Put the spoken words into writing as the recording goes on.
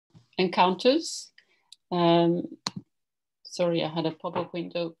encounters. Sorry, I had a pop-up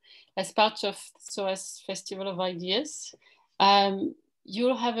window. As part of SOAS Festival of Ideas.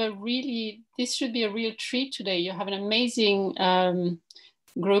 You'll have this should be a real treat today. You have an amazing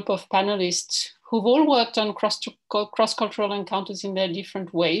group of panelists who've all worked on cross-cultural encounters in their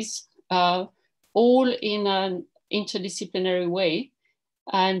different ways, all in an interdisciplinary way.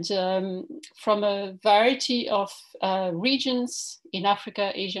 And from a variety of regions in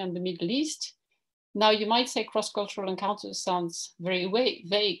Africa, Asia, and the Middle East. Now, you might say cross-cultural encounters sounds very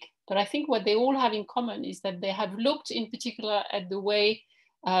vague, but I think what they all have in common is that they have looked in particular at the way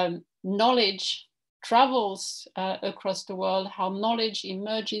knowledge travels across the world, how knowledge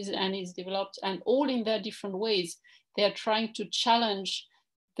emerges and is developed, and all in their different ways. They are trying to challenge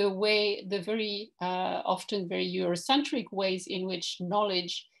the way, the very often very Eurocentric ways in which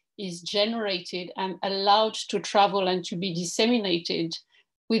knowledge is generated and allowed to travel and to be disseminated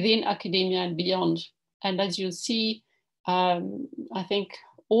within academia and beyond. And as you'll see, I think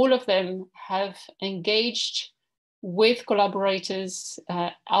all of them have engaged with collaborators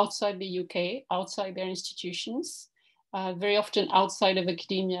outside the UK, outside their institutions, very often outside of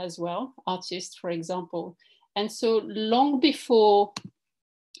academia as well, artists, for example. And so long before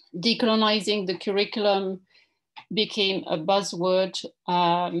decolonizing the curriculum became a buzzword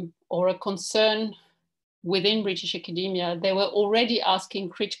or a concern within British academia, they were already asking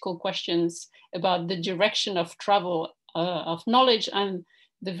critical questions about the direction of travel of knowledge and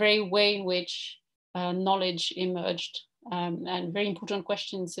the very way in which knowledge emerged, and very important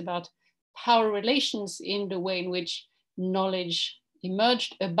questions about power relations in the way in which knowledge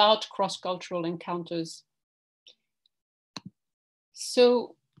emerged about cross-cultural encounters.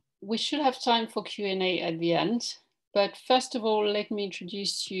 So we should have time for Q&A at the end, but first of all, let me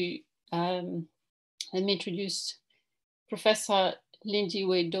introduce Professor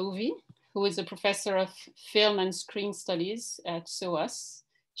Lindiwe Dovey, who is a professor of film and screen studies at SOAS.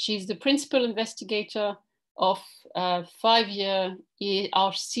 She's the principal investigator of a 5-year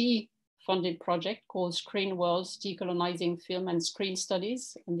ERC funded project called Screen Worlds, Decolonizing Film and Screen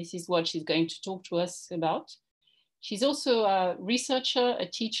Studies. And this is what she's going to talk to us about. She's also a researcher, a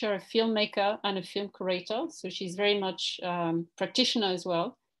teacher, a filmmaker, and a film curator. So she's very much practitioner as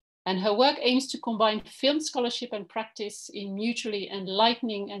well. And her work aims to combine film scholarship and practice in mutually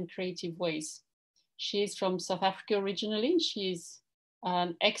enlightening and creative ways. She is from South Africa originally. She's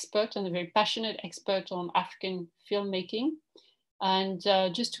an expert and a very passionate expert on African filmmaking. And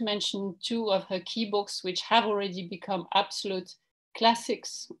just to mention 2 of her key books, which have already become absolute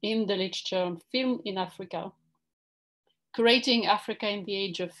classics in the literature on film in Africa. Curating Africa in the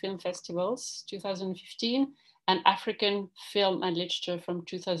Age of Film Festivals, 2015, and African Film and Literature from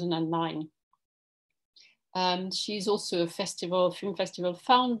 2009. She's also a film festival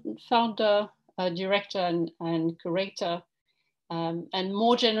founder, director, and curator. And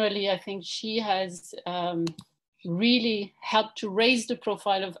more generally, I think she has really helped to raise the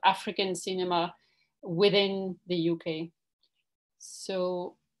profile of African cinema within the UK.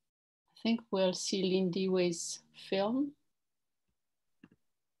 So I think we'll see Lindiwe's film.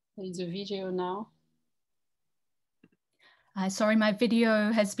 There's a video now. Sorry, my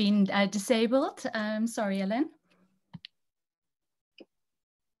video has been disabled. Sorry, Hélène.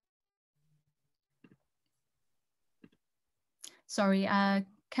 Sorry,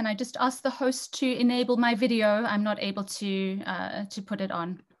 can I just ask the host to enable my video? I'm not able to put it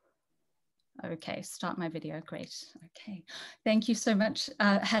on. Okay, start my video, great. Okay, thank you so much.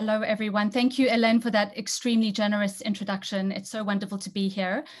 Hello, everyone. Thank you, Hélène, for that extremely generous introduction. It's so wonderful to be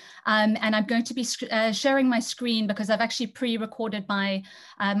here. And I'm going to be sharing my screen because I've actually pre-recorded my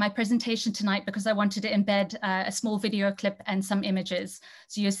presentation tonight because I wanted to embed a small video clip and some images.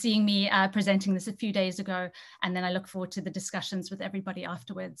 So you're seeing me presenting this a few days ago, and then I look forward to the discussions with everybody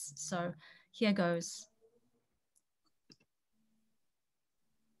afterwards. So here goes.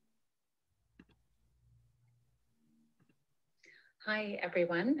 Hi,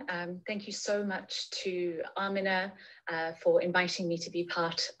 everyone. Thank you so much to Amina for inviting me to be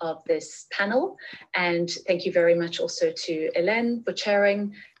part of this panel. And thank you very much also to Hélène for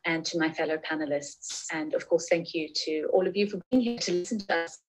chairing and to my fellow panelists. And of course, thank you to all of you for being here to listen to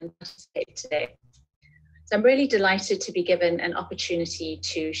us and participate today. So I'm really delighted to be given an opportunity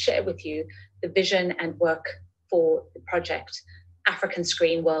to share with you the vision and work for the project, African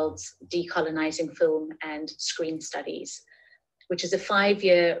Screen Worlds, Decolonizing Film and Screen Studies, which is a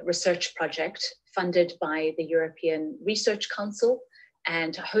 5-year research project funded by the European Research Council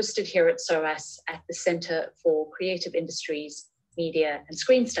and hosted here at SOAS at the Center for Creative Industries, Media and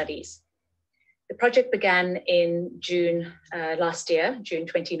Screen Studies. The project began in June last year, June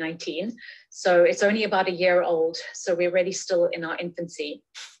 2019. So it's only about a year old. So we're really still in our infancy.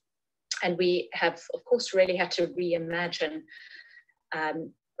 And we have, of course, really had to reimagine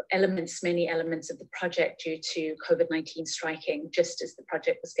many elements of the project due to COVID-19 striking, just as the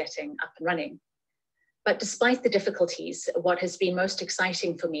project was getting up and running. But despite the difficulties, what has been most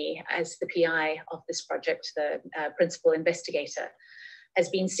exciting for me as the PI of this project, the principal investigator, has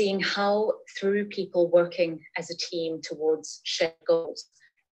been seeing how through people working as a team towards shared goals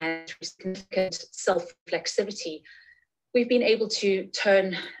and through significant self-reflexivity, we've been able to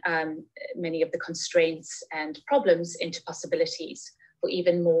turn many of the constraints and problems into possibilities for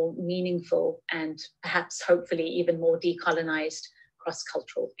even more meaningful and perhaps hopefully even more decolonized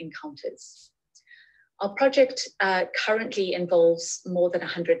cross-cultural encounters. Our project currently involves more than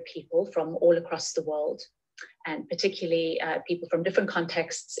 100 people from all across the world, and particularly people from different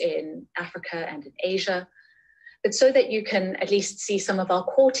contexts in Africa and in Asia. But so that you can at least see some of our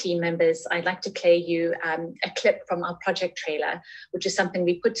core team members, I'd like to play you a clip from our project trailer, which is something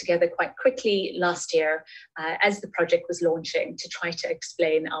we put together quite quickly last year as the project was launching to try to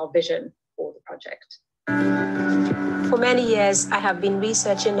explain our vision for the project. For many years, I have been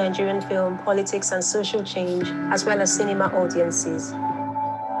researching Nigerian film, politics and social change, as well as cinema audiences.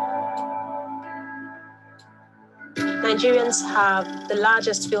 Nigerians have the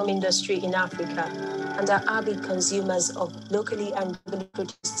largest film industry in Africa and are avid consumers of locally and globally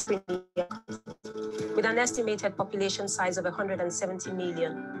produced media content. With an estimated population size of 170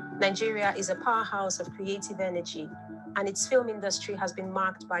 million, Nigeria is a powerhouse of creative energy, and its film industry has been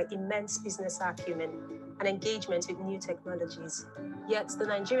marked by immense business acumen and engagement with new technologies. Yet the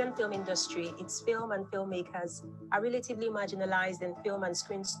Nigerian film industry, its film and filmmakers are relatively marginalized in film and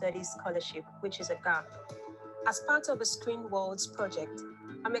screen studies scholarship, which is a gap. As part of the Screen Worlds project,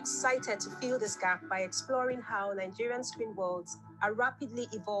 I'm excited to fill this gap by exploring how Nigerian screen worlds are rapidly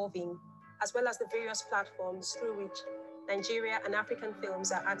evolving, as well as the various platforms through which Nigeria and African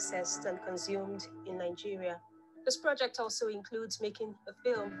films are accessed and consumed in Nigeria. This project also includes making a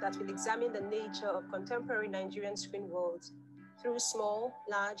film that will examine the nature of contemporary Nigerian screen worlds through small,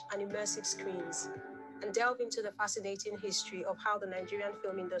 large, and immersive screens, and delve into the fascinating history of how the Nigerian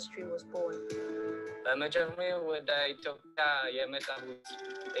film industry was born. በመጀመሪያ ወደ ኢትዮጵያ የመጣሁት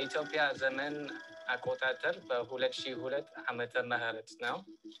የኢትዮጵያ ዘመን አቆጣጠር በ2002 ዓመተ ምህረት ነው።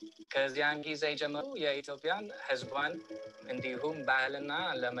 ከዚያን ጊዜ ጀምሮ የኢትዮጵያን ሕዝቧን እንዲሁም ባህልና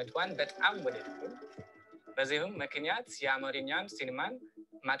ልማዷን በጣም ወደድኩ። በዚህም ምክንያት የአማርኛን ሲኒማን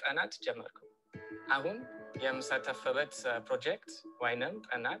ማጥናት ጀመርኩ። አሁን የምሳተፍበት ፕሮጀክት ወይንም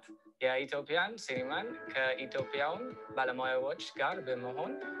ጥናት የኢትዮጵያን ሲኒማን ከኢትዮጵያውያን ባለሙያዎች ጋር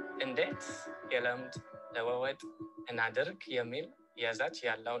በመሆን እንዴት የልምድ ልውውጥ እናድርግ የሚል ይዘት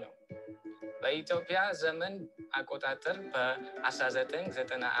ያለው ነው። በኢትዮጵያ ዘመን አቆጣጠር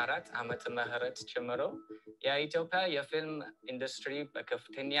በ1994 ዓመተ ምህረት ጀምሮ የኢትዮጵያ የፊልም ኢንዱስትሪ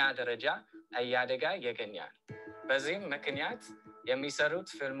በከፍተኛ ደረጃ እያደገ ይገኛል። በዚህም ምክንያት የሚሰሩት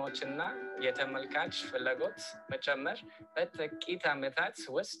ፊልሞችና የተመልካች ፍላጎት መጨመር በጥቂት ዓመታት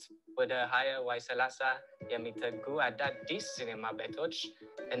ውስጥ ወደ 20 ወይ 30 የሚጠጉ አዳዲስ ሲኒማ ቤቶች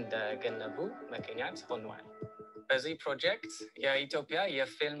እንደገነቡ ምክንያት ሆኗል። በዚህ ፕሮጀክት የኢትዮጵያ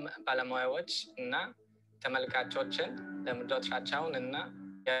የፊልም ባለሙያዎች እና ተመልካቾችን ልምዶቻቸውን እና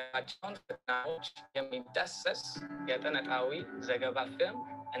ያላቸውን ፈተናዎች የሚዳስስ የጥናታዊ ዘገባ ፊልም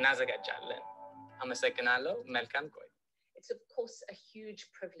እናዘጋጃለን። አመሰግናለሁ። መልካም ቆይታ። It's of course a huge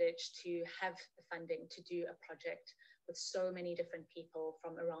privilege to have the funding to do a project with so many different people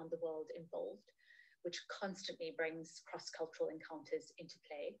from around the world involved, which constantly brings cross-cultural encounters into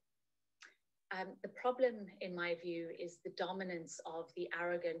play. The problem, in my view, is the dominance of the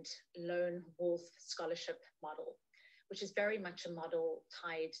arrogant lone wolf scholarship model, which is very much a model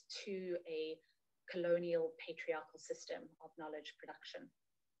tied to a colonial patriarchal system of knowledge production,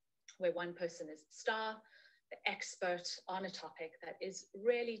 where one person is the star, the expert on a topic that is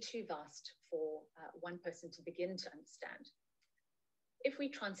really too vast for one person to begin to understand. If we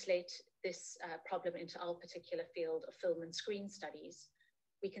translate this problem into our particular field of film and screen studies,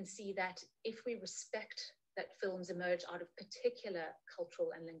 we can see that if we respect that films emerge out of particular cultural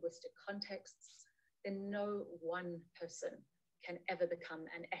and linguistic contexts, then no one person can ever become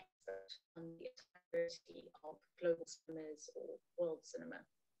an expert on the entirety of global cinemas or world cinema.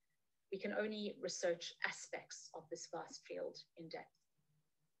 We can only research aspects of this vast field in depth.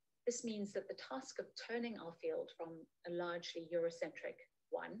 This means that the task of turning our field from a largely Eurocentric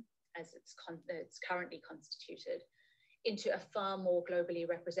one, as it's currently constituted, into a far more globally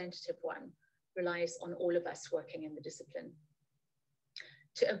representative one relies on all of us working in the discipline.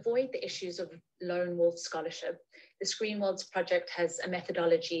 To avoid the issues of lone wolf scholarship, the Screen Worlds project has a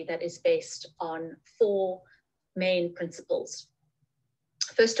methodology that is based on 4 main principles.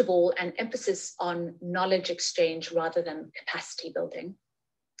 First of all, an emphasis on knowledge exchange rather than capacity building.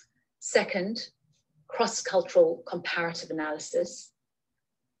 Second, cross-cultural comparative analysis.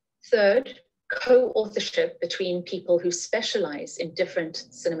 Third, co-authorship between people who specialize in different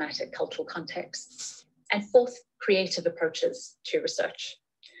cinematic cultural contexts. And fourth, creative approaches to research.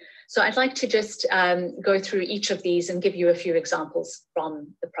 So I'd like to just go through each of these and give you a few examples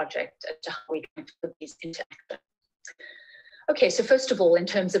from the project as to how we try to put these into action. Okay, so first of all, in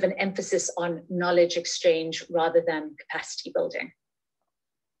terms of an emphasis on knowledge exchange rather than capacity building.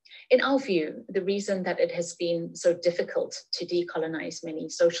 In our view, the reason that it has been so difficult to decolonize many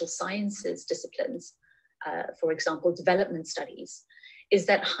social sciences disciplines, for example, development studies, is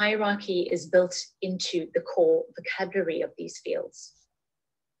that hierarchy is built into the core vocabulary of these fields.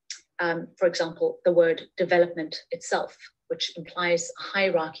 For example, the word development itself, which implies a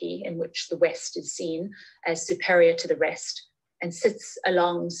hierarchy in which the West is seen as superior to the rest and sits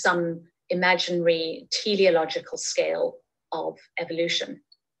along some imaginary teleological scale of evolution.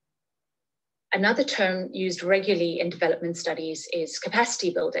 Another term used regularly in development studies is capacity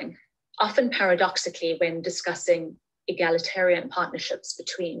building, often paradoxically when discussing egalitarian partnerships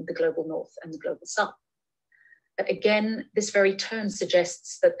between the global North and the global South. But again, this very term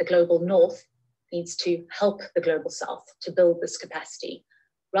suggests that the global North needs to help the global South to build this capacity,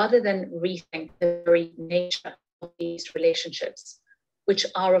 rather than rethink the very nature of these relationships, which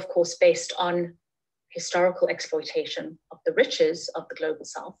are of course based on historical exploitation of the riches of the global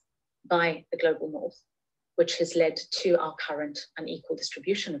South by the global North, which has led to our current unequal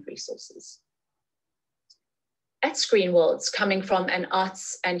distribution of resources. At Screen Worlds, coming from an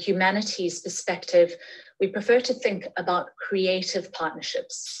arts and humanities perspective, we prefer to think about creative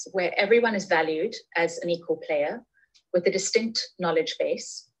partnerships where everyone is valued as an equal player with a distinct knowledge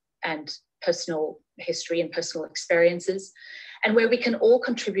base and personal history and personal experiences, and where we can all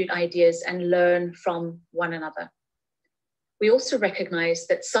contribute ideas and learn from one another. We also recognize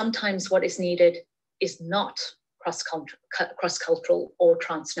that sometimes what is needed is not cross-cultural or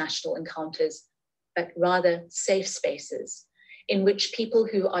transnational encounters, but rather safe spaces in which people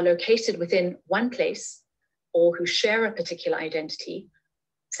who are located within one place or who share a particular identity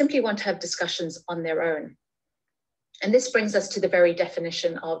simply want to have discussions on their own. And this brings us to the very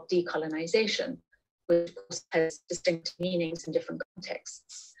definition of decolonization, which of course has distinct meanings in different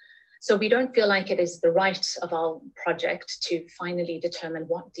contexts. So we don't feel like it is the right of our project to finally determine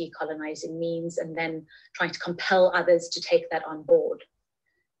what decolonizing means and then trying to compel others to take that on board.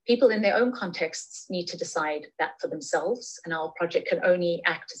 People in their own contexts need to decide that for themselves, and our project can only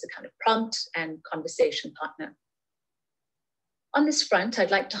act as a kind of prompt and conversation partner. On this front, I'd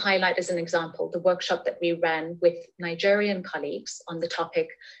like to highlight as an example the workshop that we ran with Nigerian colleagues on the topic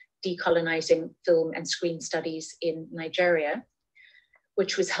Decolonizing Film and Screen Studies in Nigeria,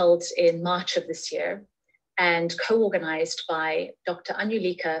 which was held in March of this year and co-organized by Dr.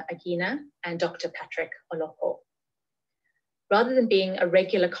 Anyulika Agina and Dr. Patrick Oloko. Rather than being a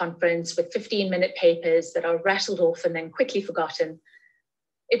regular conference with 15-minute papers that are rattled off and then quickly forgotten,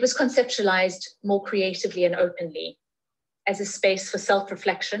 it was conceptualized more creatively and openly as a space for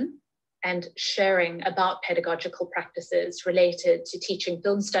self-reflection and sharing about pedagogical practices related to teaching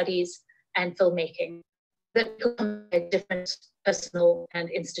film studies and filmmaking that compare different personal and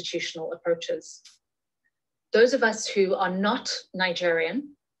institutional approaches. Those of us who are not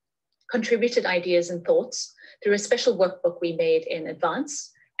Nigerian contributed ideas and thoughts through a special workbook we made in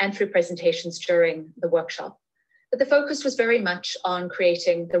advance and through presentations during the workshop. But the focus was very much on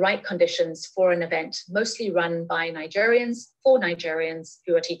creating the right conditions for an event mostly run by Nigerians for Nigerians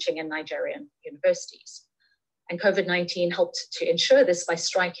who are teaching in Nigerian universities. And COVID-19 helped to ensure this by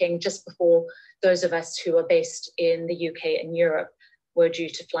striking just before those of us who are based in the UK and Europe were due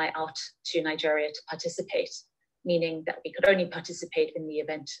to fly out to Nigeria to participate, meaning that we could only participate in the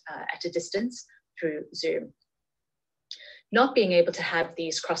event at a distance through Zoom. Not being able to have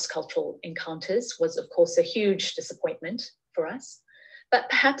these cross-cultural encounters was, of course, a huge disappointment for us, but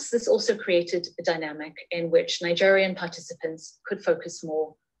perhaps this also created a dynamic in which Nigerian participants could focus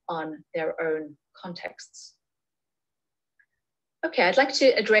more on their own contexts. Okay, I'd like to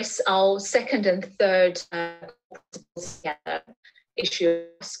address our second and third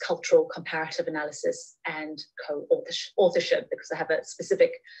issues, cultural comparative analysis and co-authorship, because I have a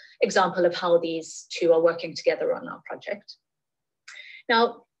specific example of how these two are working together on our project.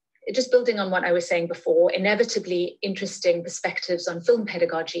 Now, just building on what I was saying before, inevitably interesting perspectives on film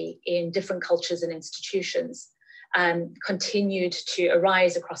pedagogy in different cultures and institutions continued to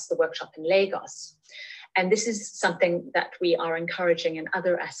arise across the workshop in Lagos. And this is something that we are encouraging in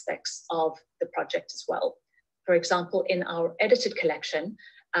other aspects of the project as well. For example, in our edited collection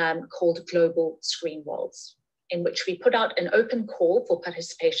called Global Screen Worlds, in which we put out an open call for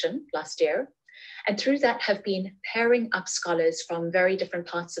participation last year. And through that have been pairing up scholars from very different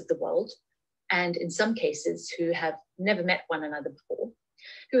parts of the world, and in some cases who have never met one another before,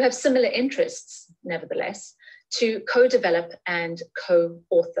 who have similar interests, nevertheless, to co-develop and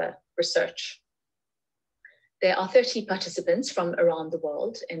co-author research. There are 30 participants from around the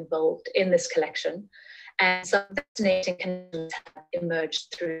world involved in this collection, and some fascinating connections have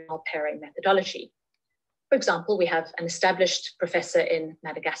emerged through our pairing methodology. For example, we have an established professor in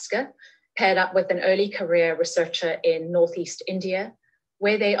Madagascar paired up with an early career researcher in Northeast India,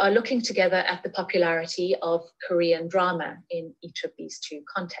 where they are looking together at the popularity of Korean drama in each of these two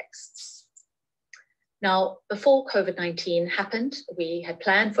contexts. Now, before COVID-19 happened, we had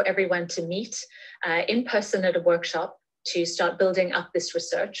planned for everyone to meet in person at a workshop to start building up this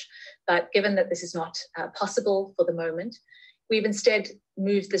research. But given that this is not possible for the moment, we've instead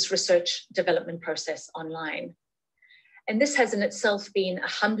moved this research development process online. And this has in itself been a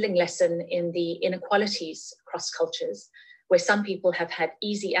humbling lesson in the inequalities across cultures, where some people have had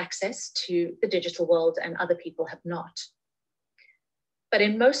easy access to the digital world and other people have not. But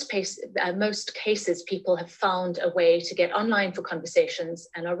in most cases, people have found a way to get online for conversations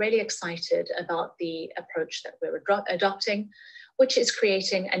and are really excited about the approach that we're adopting, which is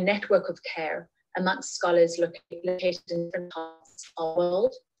creating a network of care amongst scholars located in different parts of the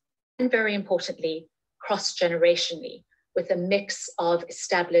world, and very importantly, cross-generationally, with a mix of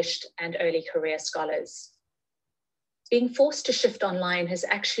established and early career scholars. Being forced to shift online has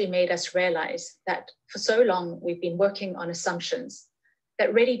actually made us realize that for so long we've been working on assumptions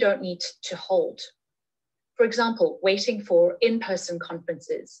that really don't need to hold. For example, waiting for in-person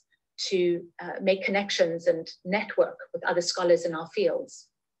conferences to make connections and network with other scholars in our fields.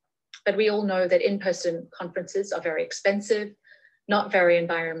 But we all know that in-person conferences are very expensive, not very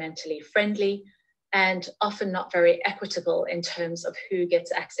environmentally friendly, and often not very equitable in terms of who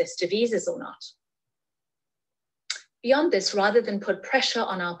gets access to visas or not. Beyond this, rather than put pressure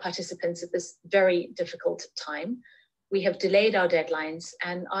on our participants at this very difficult time, we have delayed our deadlines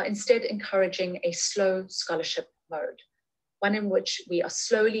and are instead encouraging a slow scholarship mode, one in which we are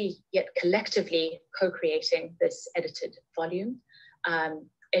slowly yet collectively co-creating this edited volume,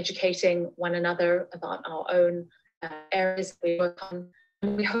 educating one another about our own areas we work on.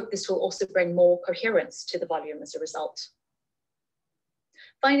 And we hope this will also bring more coherence to the volume as a result.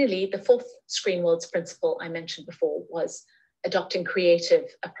 Finally, the fourth Screen Worlds principle I mentioned before was adopting creative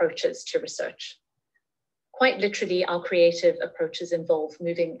approaches to research. Quite literally, our creative approaches involve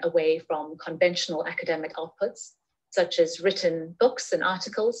moving away from conventional academic outputs, such as written books and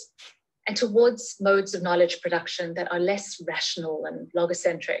articles, and towards modes of knowledge production that are less rational and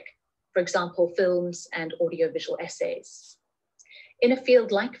logocentric, for example, films and audiovisual essays. In a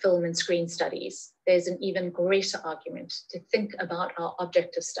field like film and screen studies, there's an even greater argument to think about our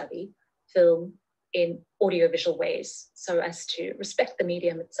object of study, film, in audiovisual ways, so as to respect the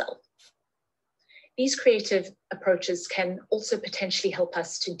medium itself. These creative approaches can also potentially help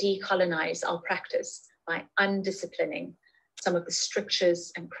us to decolonize our practice by undisciplining some of the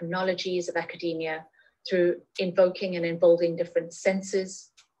strictures and chronologies of academia through invoking and involving different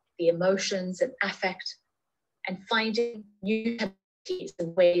senses, the emotions and affect, and finding new abilities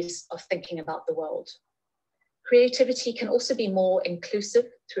and ways of thinking about the world. Creativity can also be more inclusive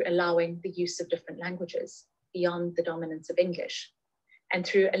through allowing the use of different languages beyond the dominance of English, and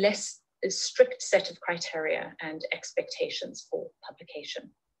through a less strict set of criteria and expectations for publication.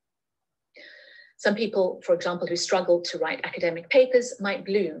 Some people, for example, who struggle to write academic papers might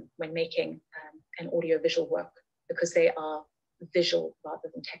bloom when making an audiovisual work because they are visual rather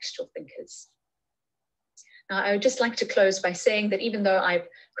than textual thinkers. Now, I would just like to close by saying that even though I've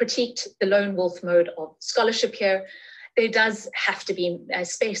critiqued the lone wolf mode of scholarship here, there does have to be a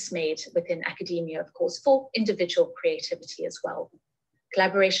space made within academia, of course, for individual creativity as well.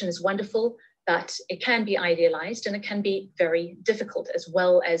 Collaboration is wonderful, but it can be idealized and it can be very difficult as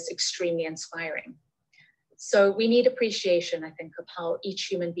well as extremely inspiring. So we need appreciation, I think, of how each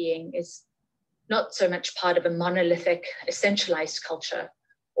human being is not so much part of a monolithic, essentialized culture,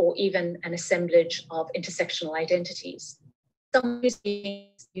 or even an assemblage of intersectional identities. Someone who's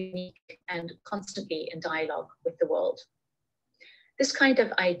being unique and constantly in dialogue with the world. This kind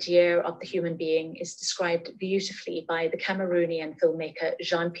of idea of the human being is described beautifully by the Cameroonian filmmaker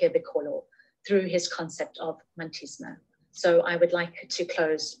Jean-Pierre Bicolo through his concept of mantisme. So I would like to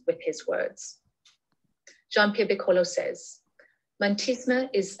close with his words. Jean-Pierre Piccolo says, Mantisme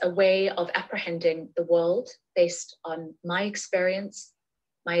is a way of apprehending the world based on my experience,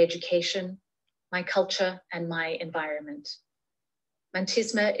 my education, my culture, and my environment.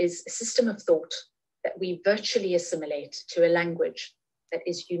 Mantisme is a system of thought that we virtually assimilate to a language that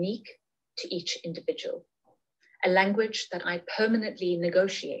is unique to each individual, a language that I permanently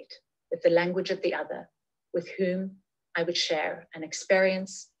negotiate with the language of the other, with whom I would share an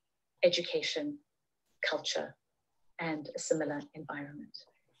experience, education, culture, and a similar environment.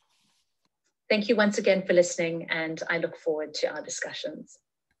 Thank you once again for listening, and I look forward to our discussions.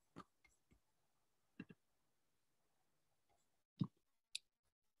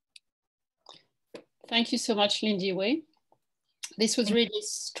 Thank you so much, Lindiwe. This was really a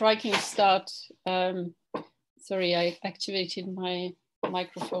striking start. Sorry, I activated my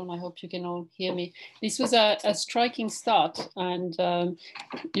microphone. I hope you can all hear me. This was a striking start, and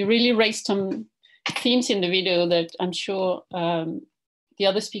you really raised some themes in the video that I'm sure the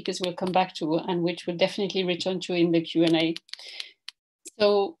other speakers will come back to, and which we'll definitely return to in the Q&A.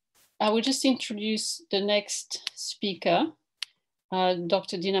 So I will just introduce the next speaker,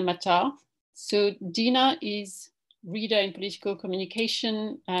 Dr. Dina Matar. So Dina is reader in political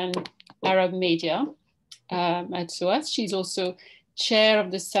communication and Arab media at SOAS. She's also chair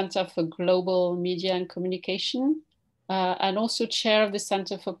of the Center for Global Media and Communication, and also chair of the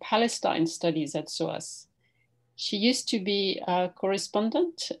Center for Palestine Studies at SOAS. She used to be a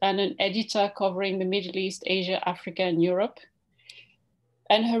correspondent and an editor covering the Middle East, Asia, Africa, and Europe.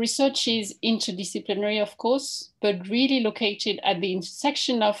 And her research is interdisciplinary, of course, but really located at the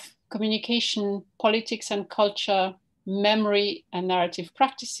intersection of communication, politics and culture, memory and narrative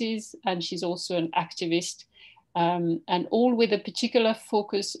practices. And she's also an activist, and all with a particular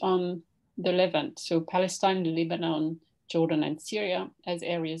focus on the Levant, so Palestine, Lebanon, Jordan, and Syria as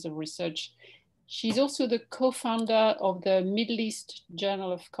areas of research. She's also the co-founder of the Middle East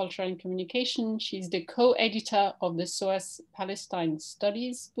Journal of Culture and Communication. She's the co-editor of the SOAS Palestine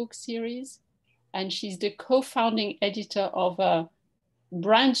Studies book series, and she's the co-founding editor of a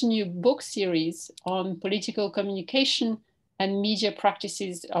brand new book series on political communication and media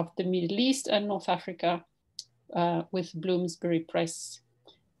practices of the Middle East and North Africa with Bloomsbury Press.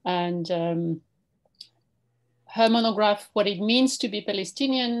 And her monograph, What It Means to Be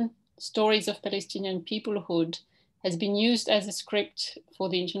Palestinian, Stories of Palestinian Peoplehood, has been used as a script for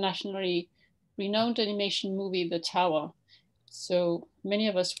the internationally renowned animation movie, The Tower. So many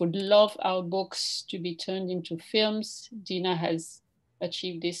of us would love our books to be turned into films. Dina has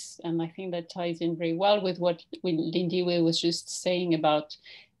achieved this, and I think that ties in very well with what Lindiwe was just saying about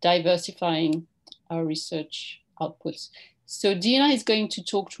diversifying our research outputs. So Dina is going to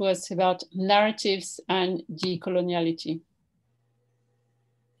talk to us about narratives and decoloniality.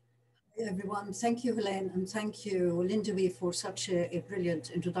 Hi everyone, thank you Hélène, and thank you Lindiwe for such a brilliant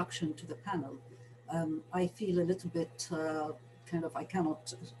introduction to the panel. I feel a little bit I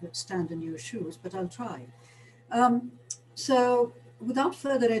cannot stand in your shoes, but I'll try. So without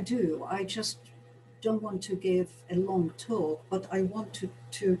further ado, I just don't want to give a long talk, but I want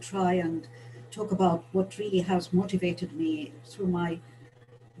to try and talk about what really has motivated me through my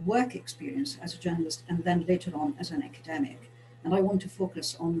work experience as a journalist and then later on as an academic. And I want to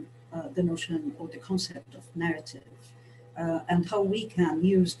focus on the notion or the concept of narrative and how we can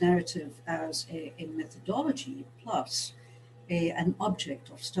use narrative as a methodology plus an object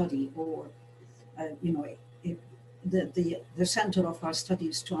of study, or the center of our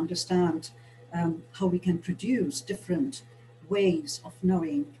studies to understand how we can produce different ways of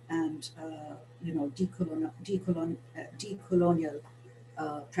knowing and decolonial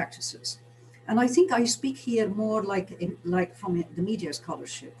practices. And I think I speak here more like from the media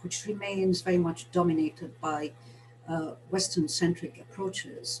scholarship, which remains very much dominated by Western-centric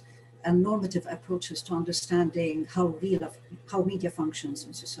approaches and normative approaches to understanding how media functions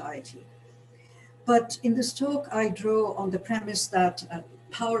in society. But in this talk, I draw on the premise that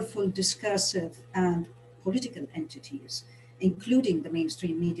powerful, discursive, and political entities, including the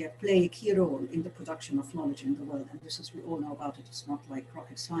mainstream media, play a key role in the production of knowledge in the world. And this, as we all know about it, is not like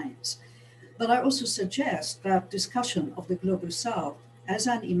rocket science. But I also suggest that discussion of the Global South as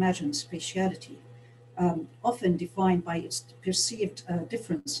an imagined spatiality, often defined by its perceived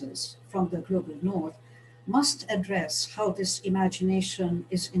differences from the Global North, must address how this imagination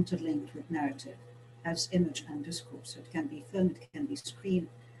is interlinked with narrative as image and discourse. It can be film, it can be screen,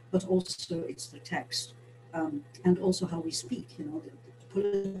 but also it's the text, and also how we speak, the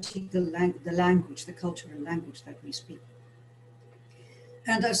political language, the cultural language that we speak.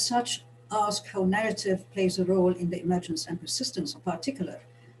 And as such, ask how narrative plays a role in the emergence and persistence of particular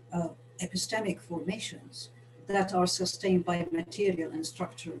epistemic formations that are sustained by material and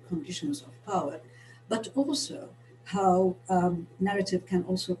structural conditions of power, but also how narrative can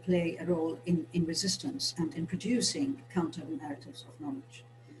also play a role in resistance and in producing counter-narratives of knowledge.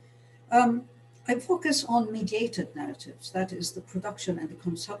 I focus on mediated narratives, that is the production and the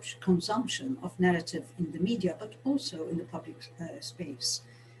consumption of narrative in the media, but also in the public space.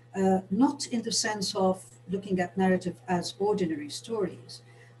 Not in the sense of looking at narrative as ordinary stories,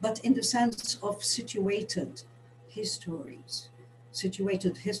 but in the sense of situated histories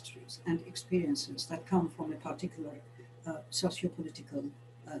and experiences that come from a particular socio-political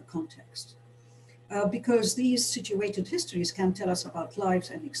context. Because these situated histories can tell us about lives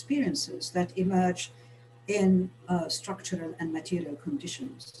and experiences that emerge in structural and material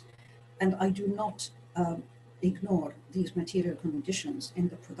conditions. And I do not ignore these material conditions in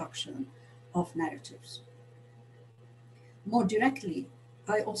the production of narratives. More directly,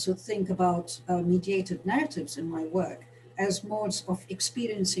 I also think about mediated narratives in my work as modes of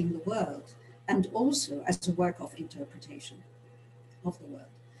experiencing the world and also as a work of interpretation of the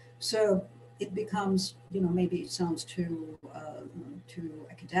world. So it becomes, maybe it sounds too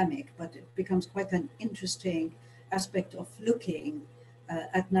academic, but it becomes quite an interesting aspect of looking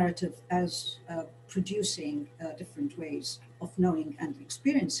at narrative as producing different ways of knowing and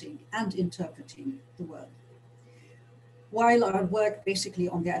experiencing and interpreting the world. While our work basically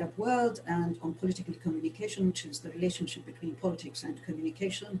on the Arab world and on political communication, which is the relationship between politics and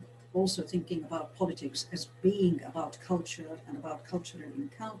communication, also thinking about politics as being about culture and about cultural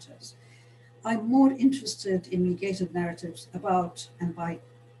encounters, I'm more interested in mediated narratives about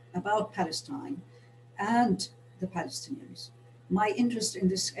Palestine and the Palestinians. My interest in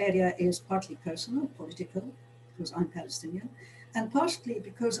this area is partly personal, political, because I'm Palestinian, and partly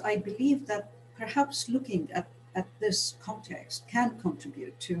because I believe that perhaps looking at this context can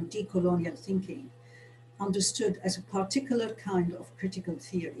contribute to decolonial thinking, understood as a particular kind of critical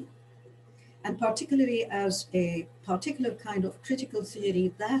theory, and particularly as a particular kind of critical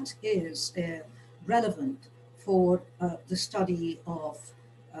theory that is relevant for the study of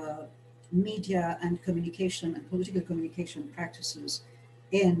media and communication and political communication practices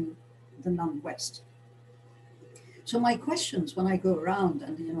in the non-West. So my questions when I go around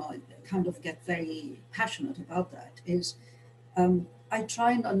and I kind of get very passionate about that is I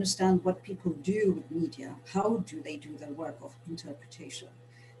try and understand what people do with media. How do they do their work of interpretation?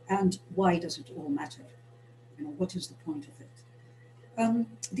 And why does it all matter? What is the point of it?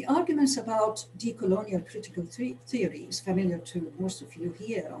 The arguments about decolonial critical theory is familiar to most of you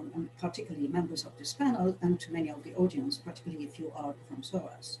here, and particularly members of this panel, and to many of the audience, particularly if you are from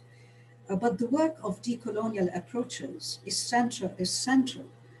SOAS. But the work of decolonial approaches is central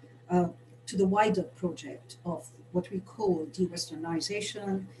to the wider project of what we call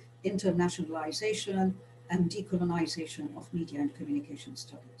de-Westernization, internationalization, and decolonization of media and communication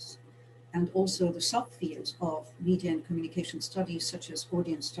studies. And also the subfields of media and communication studies, such as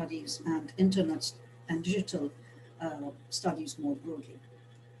audience studies and internet and digital studies more broadly.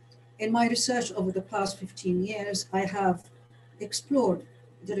 In my research over the past 15 years, I have explored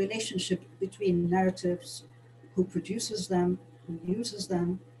the relationship between narratives, who produces them, who uses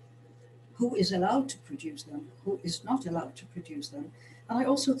them, who is allowed to produce them, who is not allowed to produce them. And I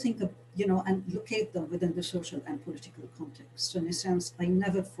also think of, and locate them within the social and political context. So in a sense, I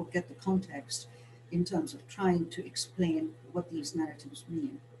never forget the context in terms of trying to explain what these narratives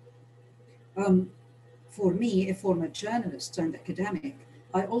mean. For me, a former journalist and academic,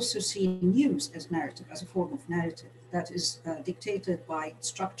 I also see news as narrative, as a form of narrative that is dictated by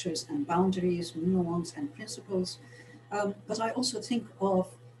structures and boundaries, norms and principles. But I also think of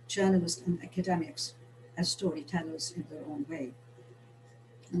journalists and academics as storytellers in their own way.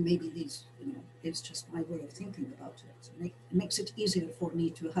 And maybe these, it's just my way of thinking about it. It makes it easier for me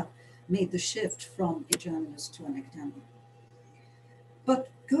to have made the shift from a journalist to an academic. But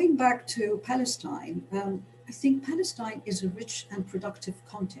going back to Palestine, I think Palestine is a rich and productive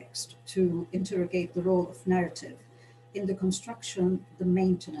context to interrogate the role of narrative in the construction, the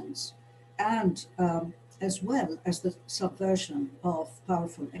maintenance, and as well as the subversion of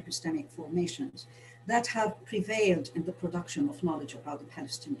powerful epistemic formations that have prevailed in the production of knowledge about the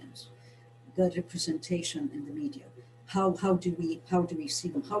Palestinians, the representation in the media. How do we see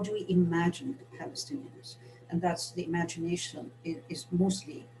them? How do we imagine the Palestinians? And that's the imagination is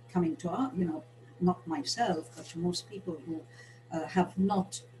mostly coming to our, not myself, but to most people who have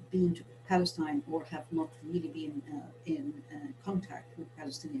not been to Palestine or have not really been in contact with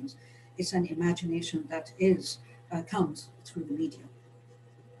Palestinians. It's an imagination that comes through the media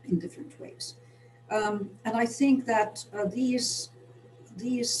in different ways. And I think that these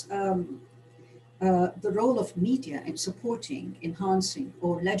these the role of media in supporting, enhancing,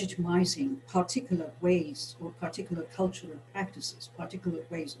 or legitimizing particular ways or particular cultural practices, particular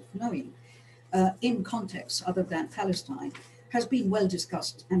ways of knowing in contexts other than Palestine has been well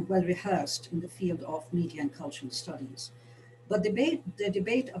discussed and well rehearsed in the field of media and cultural studies. But the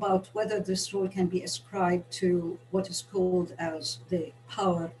debate about whether this role can be ascribed to what is called as the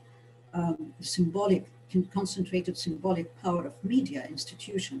power, concentrated symbolic power of media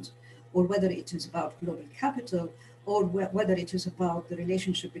institutions, or whether it is about global capital, or whether it is about the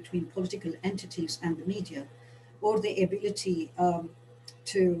relationship between political entities and the media, or the ability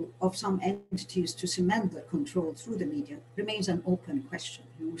of some entities to cement their control through the media, remains an open question.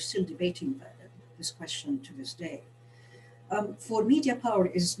 We're still debating this question to this day. For media power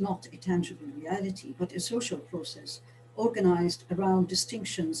is not a tangible reality, but a social process organized around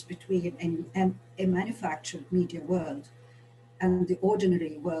distinctions between a manufactured media world and the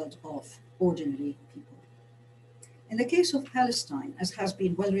ordinary world of ordinary people. In the case of Palestine, as has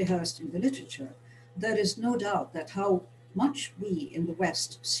been well rehearsed in the literature, there is no doubt that how much we in the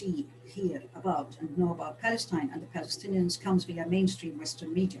West see, hear about, and know about Palestine and the Palestinians comes via mainstream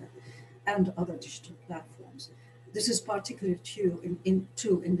Western media and other digital platforms. This is particularly true in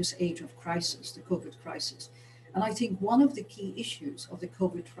this age of crisis, the COVID crisis. And I think one of the key issues of the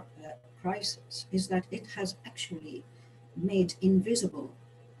COVID crisis is that it has actually made invisible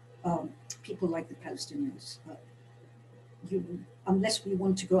people like the Palestinians. Unless we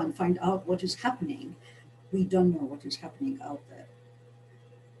want to go and find out what is happening, we don't know what is happening out there.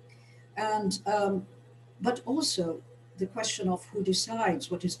 And but also the question of who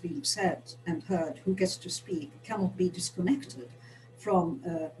decides what is being said and heard, who gets to speak, cannot be disconnected from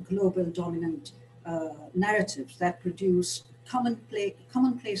global dominant narratives that produce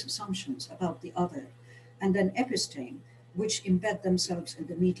commonplace assumptions about the other, and then episteme, which embed themselves in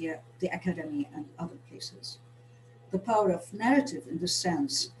the media, the academy, and other places. The power of narrative in this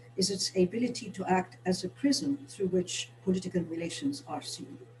sense is its ability to act as a prism through which political relations are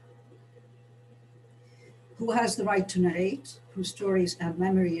seen. Who has the right to narrate, whose stories and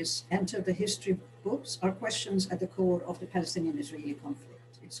memories enter the history books, are questions at the core of the Palestinian-Israeli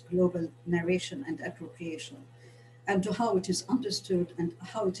conflict, its global narration and appropriation, and to how it is understood and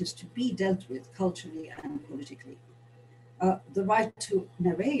how it is to be dealt with culturally and politically. The right to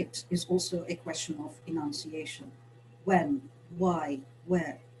narrate is also a question of enunciation. When, why,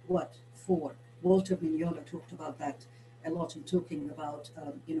 where, what, for. Walter Mignola talked about that a lot in talking about,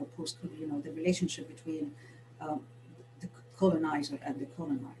 the relationship between the colonizer and the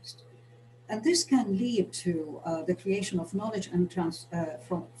colonized. And this can lead to the creation of knowledge and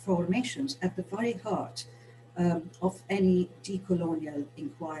transformations at the very heart of any decolonial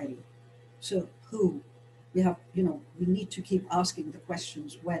inquiry. So who? We have, we need to keep asking the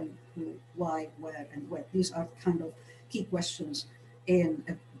questions when, who, why, where, and where. These are kind of key questions in,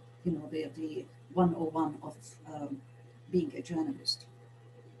 the 101 of being a journalist.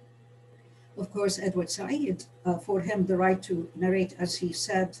 Of course, Edward Said, for him, the right to narrate, as he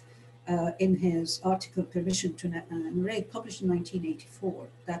said in his article, Permission to Narrate, published in 1984,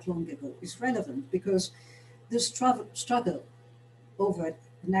 that long ago, is relevant because this struggle over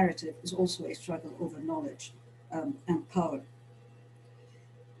narrative is also a struggle over knowledge and power.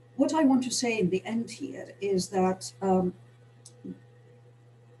 What I want to say in the end here is that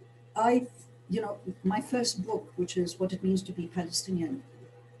my first book, which is What It Means to Be Palestinian,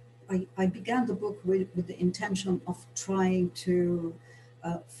 I began the book with the intention of trying to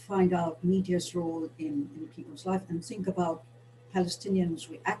find out media's role in people's life and think about Palestinians'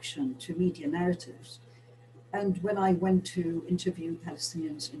 reaction to media narratives. And when I went to interview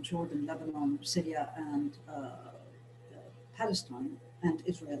Palestinians in Jordan, Lebanon, Syria, and Palestine and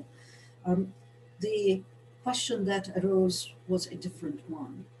Israel, the question that arose was a different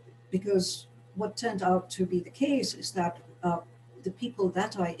one, because what turned out to be the case is that the people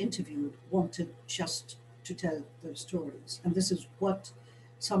that I interviewed wanted just to tell their stories. And this is what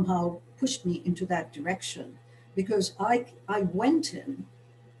somehow pushed me into that direction, because I went in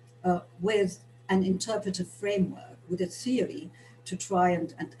with an interpretive framework, with a theory to try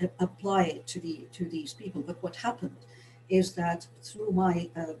and apply it to these people. But what happened is that through my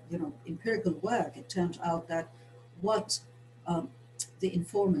empirical work, it turned out that what the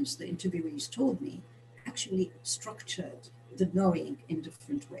informants, the interviewees told me, actually structured the knowing in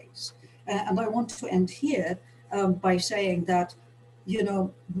different ways. And I want to end here by saying that,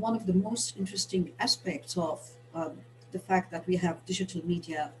 one of the most interesting aspects of the fact that we have digital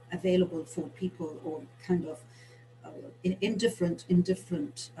media available for people, or kind of in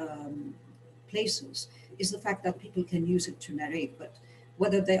different places, is the fact that people can use it to narrate. But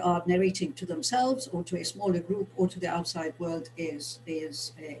whether they are narrating to themselves or to a smaller group or to the outside world is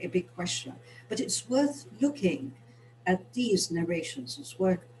a big question. But it's worth looking at these narrations. It's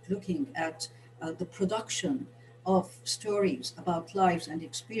worth looking at the production of stories about lives and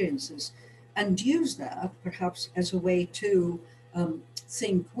experiences, and use that perhaps as a way to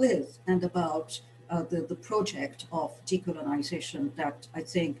think with and about the project of decolonization that I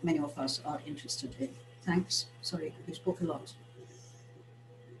think many of us are interested in. Thanks. Sorry, we spoke a lot.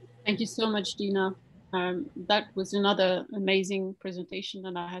 Thank you so much, Dina. That was another amazing presentation,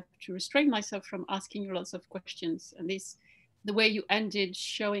 and I had to restrain myself from asking you lots of questions. And the way you ended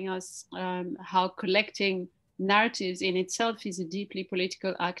showing us how collecting narratives in itself is a deeply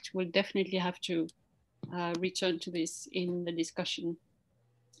political act. We'll definitely have to return to this in the discussion.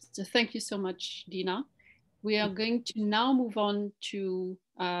 So thank you so much, Dina. We are going to now move on to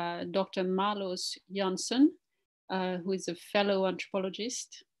Dr. Marloes Janson, who is a fellow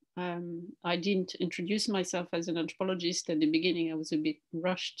anthropologist. I didn't introduce myself as an anthropologist at the beginning. I was a bit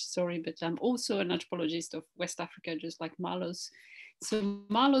rushed, sorry, but I'm also an anthropologist of West Africa, just like Marloes. So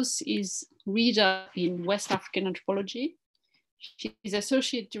Marloes is reader in West African anthropology. She is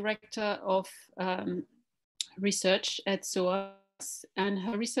associate director of research at SOAS, and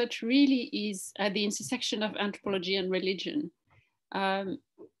her research really is at the intersection of anthropology and religion.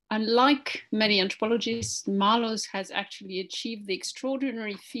 Unlike many anthropologists, Marloes has actually achieved the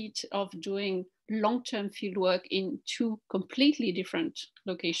extraordinary feat of doing long-term fieldwork in two completely different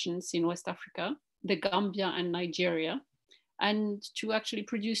locations in West Africa, the Gambia and Nigeria, and to actually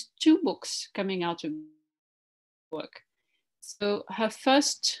produce two books coming out of work. So her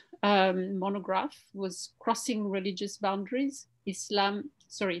first monograph was Crossing Religious Boundaries, Islam.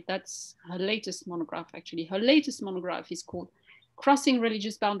 Sorry, that's her latest monograph, actually. Her latest monograph is called Crossing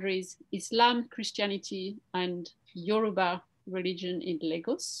Religious Boundaries, Islam, Christianity, and Yoruba Religion in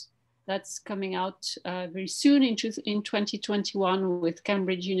Lagos. That's coming out very soon in 2021 with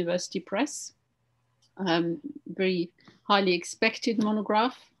Cambridge University Press. Very highly expected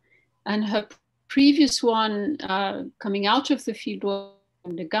monograph. And her previous one coming out of the fieldwork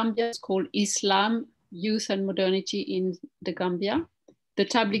in the Gambia is called Islam, Youth and Modernity in the Gambia, the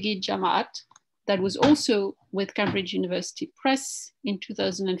Tablighi Jamaat. That was also with Cambridge University Press in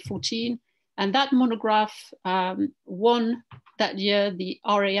 2014. And that monograph won that year the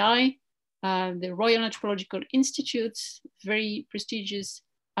RAI, the Royal Anthropological Institute's very prestigious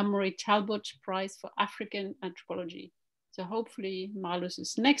Amory Talbot Prize for African Anthropology. So hopefully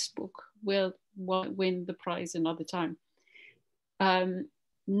Marloes' next book will win the prize another time.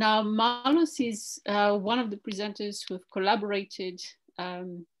 Now Marloes is one of the presenters who have collaborated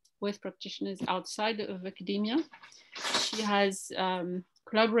with practitioners outside of academia. She has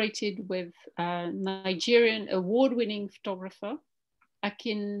collaborated with Nigerian award-winning photographer,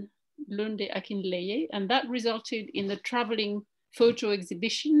 Yaqin Leye, and that resulted in the traveling photo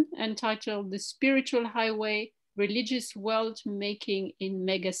exhibition entitled The Spiritual Highway, Religious World Making in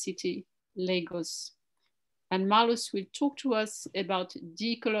Megacity, Lagos. And Marloes will talk to us about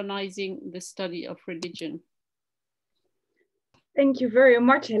decolonizing the study of religion. Thank you very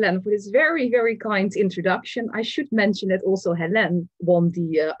much, Hélène, for this very, very kind introduction. I should mention that also Hélène won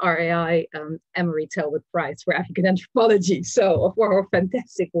the RAI Amory Talbot Prize for African Anthropology, so for her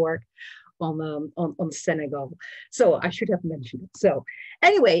fantastic work on Senegal. So I should have mentioned it. So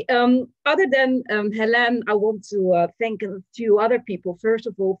anyway, other than Hélène, I want to thank a few other people. First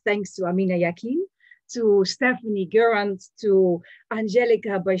of all, thanks to Amina Yaqin, to Stephanie Gurant, to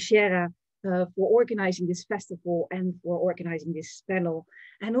Angelica Bashera, for organizing this festival and for organizing this panel.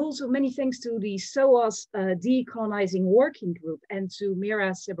 And also many thanks to the SOAS Decolonizing Working Group and to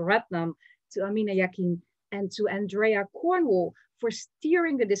Mira Sibaratnam, to Amina Yaqin, and to Andrea Cornwall for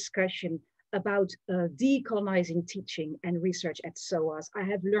steering the discussion about decolonizing teaching and research at SOAS. I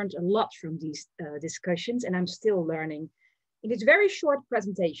have learned a lot from these discussions, and I'm still learning. In this very short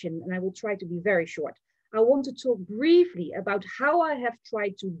presentation, and I will try to be very short, I want to talk briefly about how I have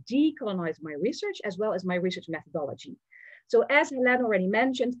tried to decolonize my research as well as my research methodology. So as Hélène already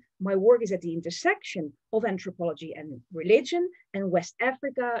mentioned, my work is at the intersection of anthropology and religion, and West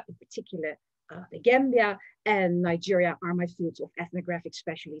Africa, in particular, the Gambia and Nigeria are my fields of ethnographic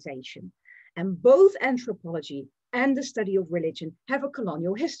specialization. And both anthropology and the study of religion have a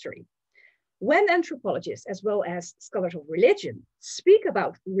colonial history. When anthropologists, as well as scholars of religion, speak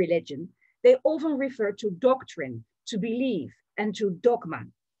about religion, they often refer to doctrine, to belief, and to dogma.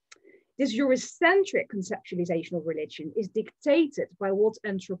 This Eurocentric conceptualization of religion is dictated by what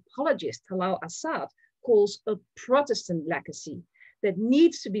anthropologist Talal Assad calls a Protestant legacy that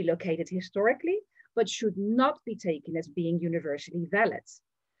needs to be located historically, but should not be taken as being universally valid.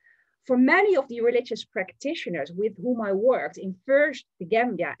 For many of the religious practitioners with whom I worked in first the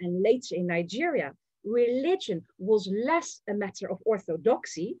Gambia and later in Nigeria, religion was less a matter of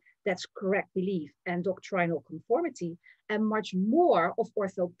orthodoxy, that's correct belief and doctrinal conformity, and much more of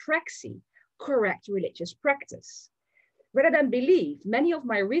orthopraxy, correct religious practice. Rather than belief, many of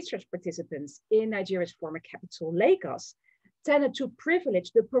my research participants in Nigeria's former capital, Lagos, tended to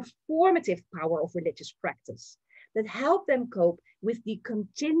privilege the performative power of religious practice that helped them cope with the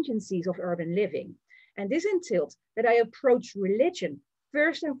contingencies of urban living. And this entailed that I approached religion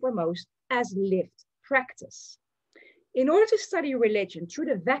first and foremost as lived practice. In order to study religion through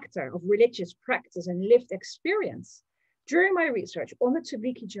the vector of religious practice and lived experience, during my research on the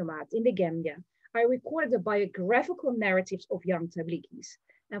Tablighi Jamaat in the Gambia, I recorded the biographical narratives of young Tablighis.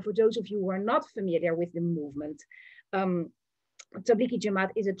 And for those of you who are not familiar with the movement, Tablighi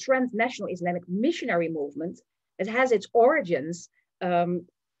Jamaat is a transnational Islamic missionary movement. It has its origins in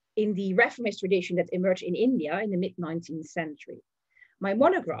the reformist tradition that emerged in India in the mid-19th century. My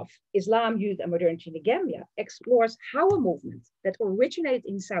monograph, Islam, Youth and Modernity in the Gambia, explores how a movement that originated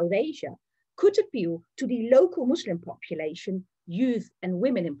in South Asia could appeal to the local Muslim population, youth and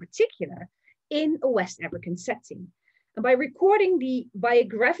women in particular, in a West African setting. And by recording the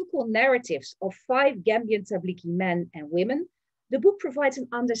biographical narratives of 5 Gambian Tablighi men and women, the book provides an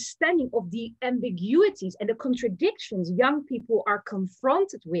understanding of the ambiguities and the contradictions young people are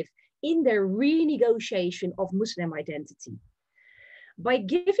confronted with in their renegotiation of Muslim identity. By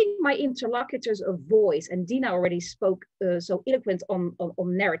giving my interlocutors a voice, and Dina already spoke so eloquent on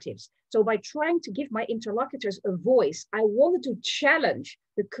narratives. So by trying to give my interlocutors a voice, I wanted to challenge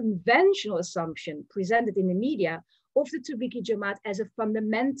the conventional assumption presented in the media of the Tablighi Jamaat as a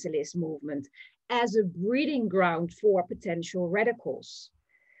fundamentalist movement, as a breeding ground for potential radicals.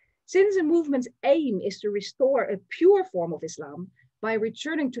 Since the movement's aim is to restore a pure form of Islam by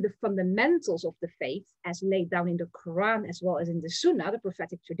returning to the fundamentals of the faith as laid down in the Quran as well as in the Sunnah, the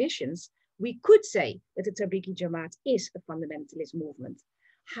prophetic traditions, we could say that the Tablighi Jamaat is a fundamentalist movement.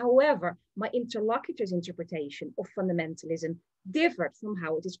 However, my interlocutor's interpretation of fundamentalism differed from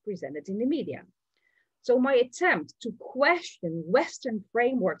how it is presented in the media. So my attempt to question Western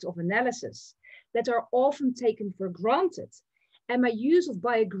frameworks of analysis that are often taken for granted, and my use of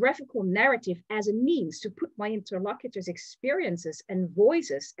biographical narrative as a means to put my interlocutors' experiences and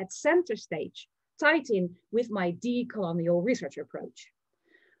voices at center stage, tied in with my decolonial research approach.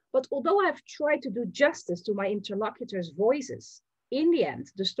 But although I've tried to do justice to my interlocutors' voices, in the end,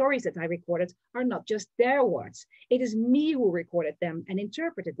 the stories that I recorded are not just their words. It is me who recorded them and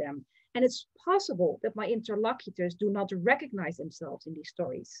interpreted them. And it's possible that my interlocutors do not recognize themselves in these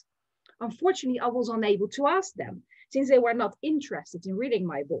stories. Unfortunately, I was unable to ask them, since they were not interested in reading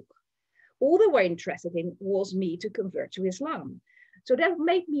my book. All they were interested in was me to convert to Islam. So that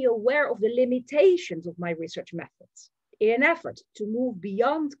made me aware of the limitations of my research methods in an effort to move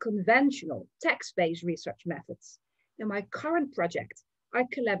beyond conventional text-based research methods. In my current project, I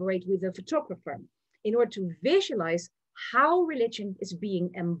collaborate with a photographer in order to visualize how religion is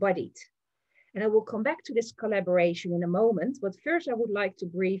being embodied. And I will come back to this collaboration in a moment, but first I would like to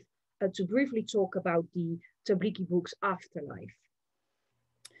briefly talk about the Tablighi book's afterlife.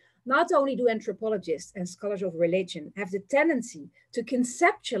 Not only do anthropologists and scholars of religion have the tendency to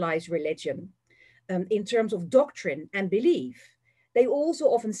conceptualize religion in terms of doctrine and belief, they also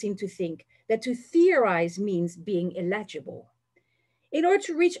often seem to think that to theorize means being illegible. In order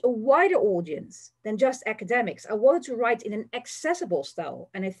to reach a wider audience than just academics, I wanted to write in an accessible style,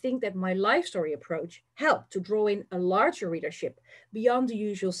 and I think that my life story approach helped to draw in a larger readership beyond the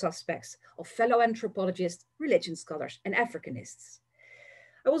usual suspects of fellow anthropologists, religion scholars, and Africanists.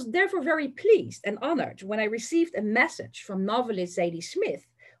 I was therefore very pleased and honored when I received a message from novelist Zadie Smith,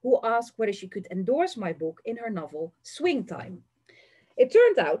 who asked whether she could endorse my book in her novel Swing Time. It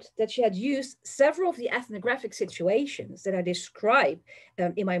turned out that she had used several of the ethnographic situations that I describe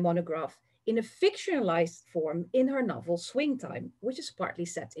in my monograph in a fictionalized form in her novel Swing Time, which is partly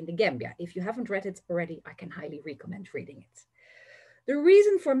set in the Gambia. If you haven't read it already, I can highly recommend reading it. The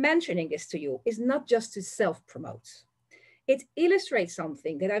reason for mentioning this to you is not just to self-promote. It illustrates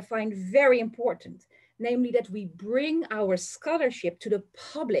something that I find very important, namely that we bring our scholarship to the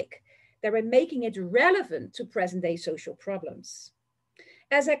public, that we're making it relevant to present-day social problems.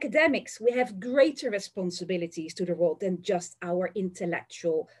 As academics, we have greater responsibilities to the world than just our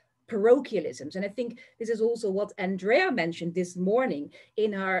intellectual parochialisms. And I think this is also what Andrea mentioned this morning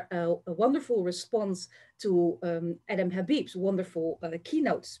in her wonderful response to Adam Habib's wonderful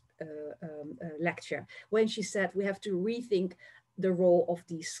keynote lecture, when she said we have to rethink the role of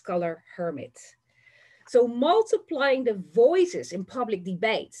the scholar hermit. So multiplying the voices in public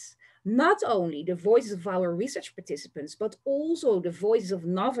debates, not only the voices of our research participants, but also the voices of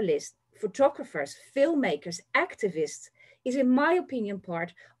novelists, photographers, filmmakers, activists, is in my opinion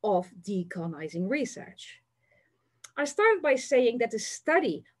part of decolonizing research. I started by saying that the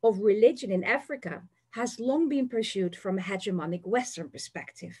study of religion in Africa has long been pursued from a hegemonic Western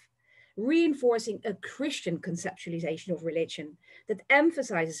perspective, reinforcing a Christian conceptualization of religion that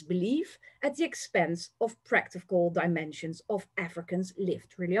emphasizes belief at the expense of practical dimensions of Africans'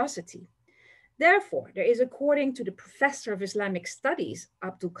 lived religiosity. Therefore, there is, according to the professor of Islamic studies,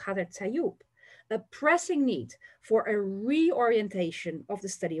 Abdul Qadir Tayyub, a pressing need for a reorientation of the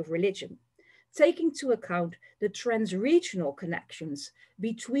study of religion, taking into account the transregional connections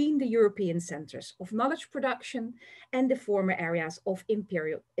between the European centers of knowledge production and the former areas of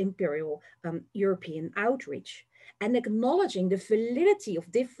imperial European outreach, and acknowledging the validity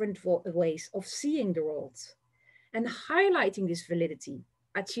of different ways of seeing the world. And highlighting this validity,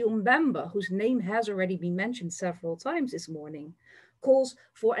 Achille Mbemba, whose name has already been mentioned several times this morning, calls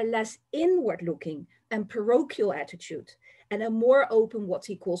for a less inward-looking and parochial attitude and a more open, what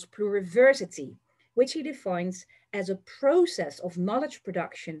he calls pluriversity, which he defines as a process of knowledge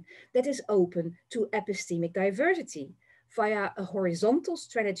production that is open to epistemic diversity via a horizontal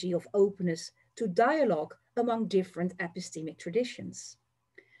strategy of openness to dialogue among different epistemic traditions.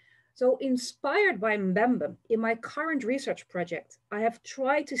 So inspired by Mbemba, in my current research project, I have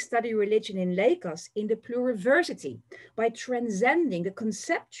tried to study religion in Lagos in the pluriversity by transcending the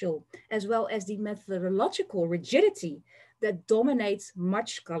conceptual as well as the methodological rigidity that dominates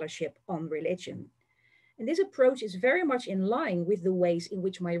much scholarship on religion. And this approach is very much in line with the ways in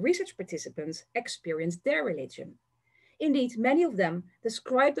which my research participants experience their religion. Indeed, many of them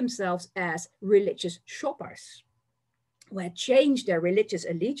describe themselves as religious shoppers, who had changed their religious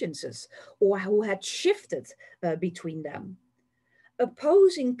allegiances or who had shifted between them.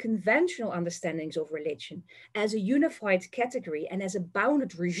 Opposing conventional understandings of religion as a unified category and as a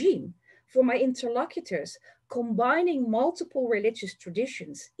bounded regime, for my interlocutors, combining multiple religious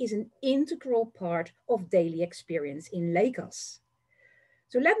traditions is an integral part of daily experience in Lagos.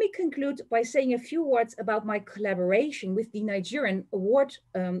 So let me conclude by saying a few words about my collaboration with the Nigerian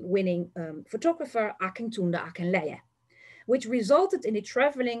award-winning photographer Akintunde Akinleye, which resulted in a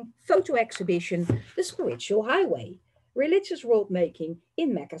traveling photo exhibition, The Spiritual Highway, Religious World-Making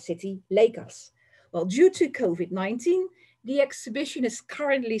in Mecca City, Lagos. Well, due to COVID-19, the exhibition is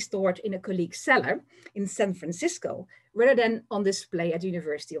currently stored in a colleague's cellar in San Francisco, rather than on display at the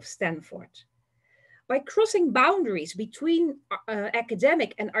University of Stanford. By crossing boundaries between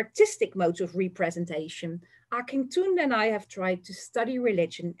academic and artistic modes of representation, Akintunde and I have tried to study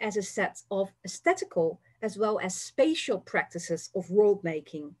religion as a set of aesthetical as well as spatial practices of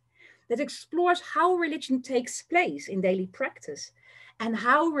world-making that explores how religion takes place in daily practice and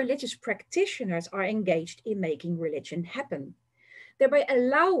how religious practitioners are engaged in making religion happen, thereby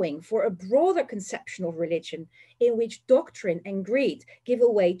allowing for a broader conception of religion in which doctrine and creed give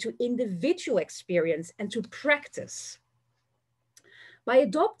way to individual experience and to practice. By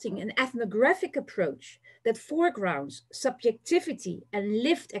adopting an ethnographic approach that foregrounds subjectivity and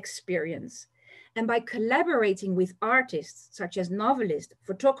lived experience, and by collaborating with artists such as novelists,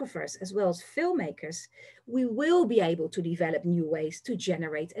 photographers, as well as filmmakers, we will be able to develop new ways to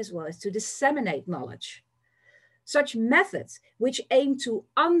generate as well as to disseminate knowledge. Such methods which aim to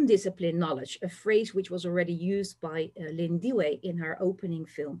undiscipline knowledge, a phrase which was already used by Lindiwe in her opening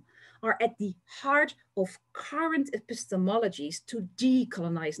film, are at the heart of current epistemologies to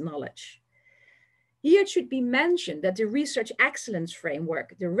decolonize knowledge. Here it should be mentioned that the Research Excellence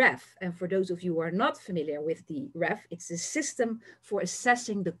Framework, the REF, and for those of you who are not familiar with the REF, it's a system for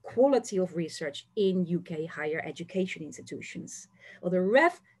assessing the quality of research in UK higher education institutions. Well, the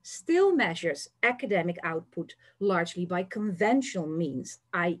REF still measures academic output largely by conventional means,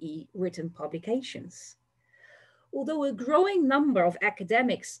 i.e. written publications. Although a growing number of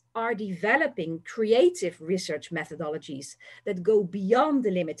academics are developing creative research methodologies that go beyond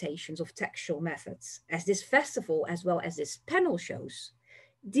the limitations of textual methods, as this festival as well as this panel shows,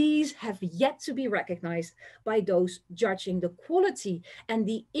 these have yet to be recognized by those judging the quality and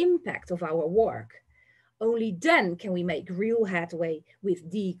the impact of our work. Only then can we make real headway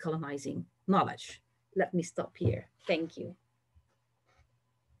with decolonizing knowledge. Let me stop here. Thank you.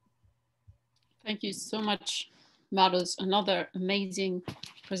 Thank you so much, Marloes. Another amazing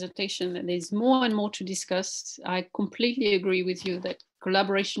presentation, and there's more and more to discuss. I completely agree with you that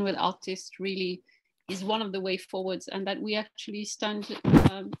collaboration with artists really is one of the way forwards, and that we actually stand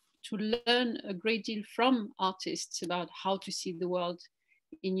to learn a great deal from artists about how to see the world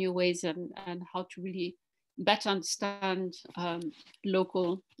in new ways, and how to really better understand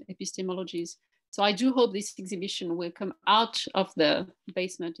local epistemologies. So I do hope this exhibition will come out of the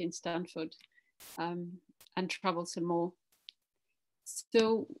basement in Stanford and travel some more.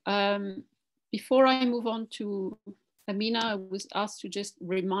 So before I move on to Amina, I was asked to just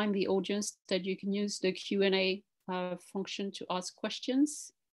remind the audience that you can use the Q&A function to ask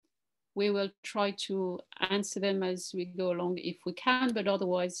questions. We will try to answer them as we go along if we can, but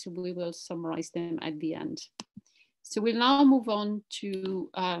otherwise we will summarize them at the end. So we'll now move on to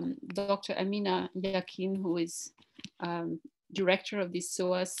Dr. Amina Yaqin, who is director of the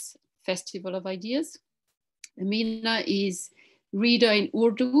SOAS Festival of Ideas. Amina is reader in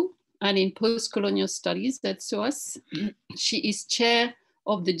Urdu and in post-colonial studies at SOAS. She is chair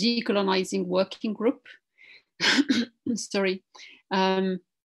of the Decolonizing Working Group. Sorry.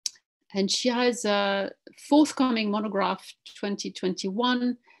 And she has a forthcoming monograph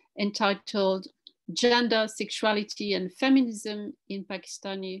 2021 entitled Gender, Sexuality and Feminism in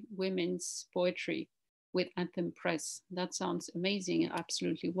Pakistani Women's Poetry with Anthem Press. That sounds amazing. I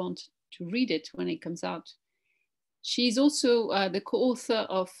absolutely want to read it when it comes out. She's also the co-author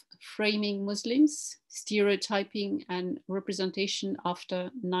of Framing Muslims, Stereotyping and Representation After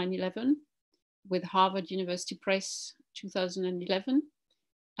 9/11 with Harvard University Press 2011.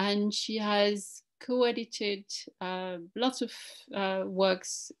 And she has co-edited lots of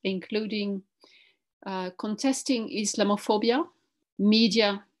works, including Contesting Islamophobia,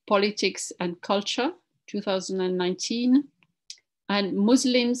 Media, Politics and Culture, 2019, and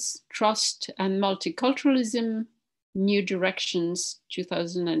Muslims, Trust and Multiculturalism, New Directions,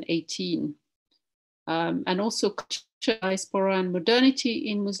 2018. And also Culture, Diaspora and Modernity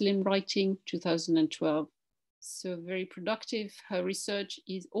in Muslim Writing, 2012. So very productive. Her research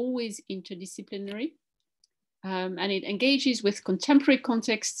is always interdisciplinary, and it engages with contemporary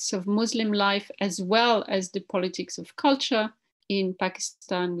contexts of Muslim life as well as the politics of culture in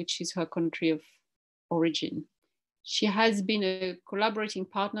Pakistan, which is her country of origin. She has been a collaborating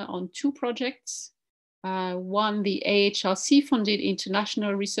partner on 2 projects. One, the AHRC-funded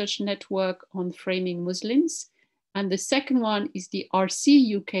International Research Network on Framing Muslims, and the second one is the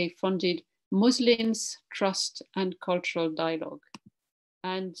RC UK-funded Muslims, Trust and Cultural Dialogue.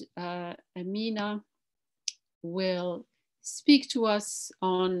 And Amina will speak to us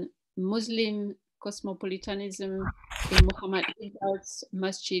on Muslim cosmopolitanism in Muhammad Iqbal's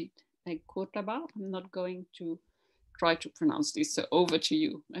Masjid al-Qurtaba. I'm not going to try to pronounce this, so over to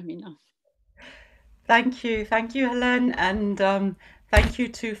you, Amina. Thank you, Hélène, and thank you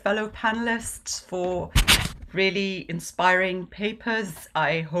to fellow panelists for really inspiring papers.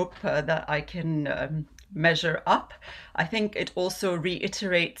 I hope that I can measure up. I think it also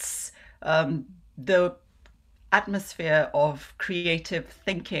reiterates the atmosphere of creative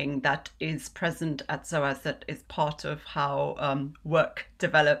thinking that is present at SOAS, that is part of how work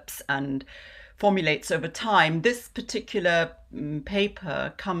develops and formulates over time. This particular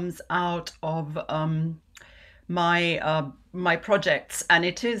paper comes out of my projects, and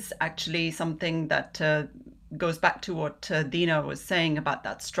it is actually something that goes back to what Dina was saying about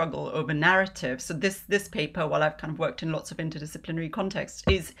that struggle over narrative. So this paper, while I've kind of worked in lots of interdisciplinary contexts,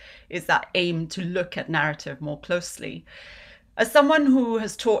 is that aim to look at narrative more closely. As someone who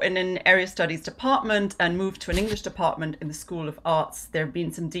has taught in an area studies department and moved to an English department in the School of Arts, there have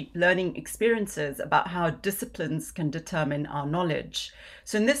been some deep learning experiences about how disciplines can determine our knowledge.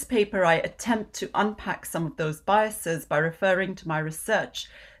 So in this paper, I attempt to unpack some of those biases by referring to my research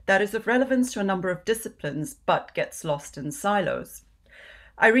that is of relevance to a number of disciplines, but gets lost in silos.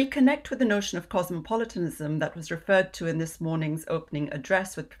 I reconnect with the notion of cosmopolitanism that was referred to in this morning's opening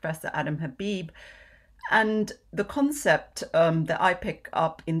address with Professor Adam Habib, and the concept that I pick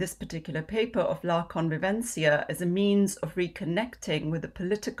up in this particular paper of la convivencia as a means of reconnecting with the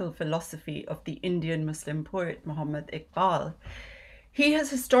political philosophy of the Indian Muslim poet Muhammad Iqbal. He has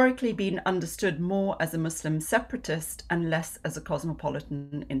historically been understood more as a Muslim separatist and less as a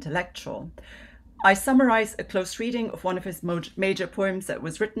cosmopolitan intellectual. I summarize a close reading of one of his major poems that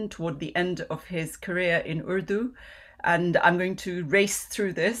was written toward the end of his career in Urdu, and I'm going to race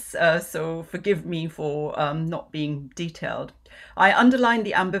through this, so forgive me for not being detailed. I underline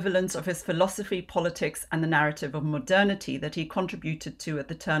the ambivalence of his philosophy, politics, and the narrative of modernity that he contributed to at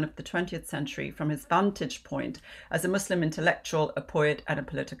the turn of the 20th century from his vantage point as a Muslim intellectual, a poet, and a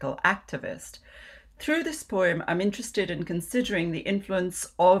political activist. Through this poem, I'm interested in considering the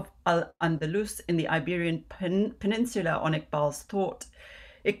influence of Al-Andalus in the Iberian Peninsula on Iqbal's thought.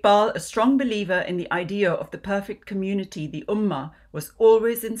 Iqbal, a strong believer in the idea of the perfect community, the Ummah, was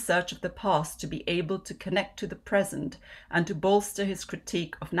always in search of the past to be able to connect to the present and to bolster his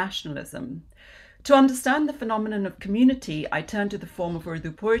critique of nationalism. To understand the phenomenon of community, I turn to the form of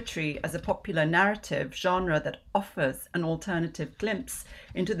Urdu poetry as a popular narrative genre that offers an alternative glimpse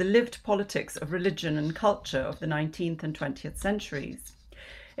into the lived politics of religion and culture of the 19th and 20th centuries.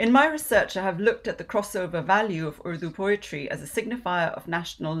 In my research, I have looked at the crossover value of Urdu poetry as a signifier of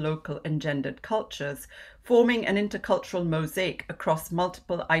national, local, and gendered cultures, forming an intercultural mosaic across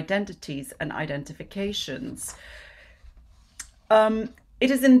multiple identities and identifications. It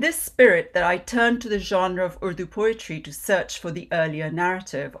is in this spirit that I turn to the genre of Urdu poetry to search for the earlier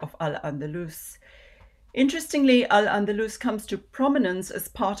narrative of Al-Andalus. Interestingly, Al-Andalus comes to prominence as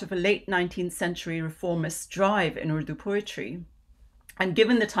part of a late 19th century reformist drive in Urdu poetry. And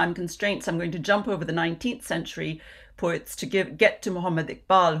given the time constraints, I'm going to jump over the 19th century poets to get to Muhammad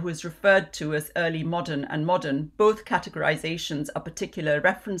Iqbal, who is referred to as early modern and modern. Both categorizations are particular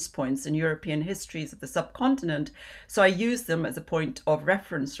reference points in European histories of the subcontinent, so I use them as a point of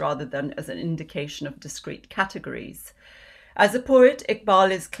reference rather than as an indication of discrete categories. As a poet,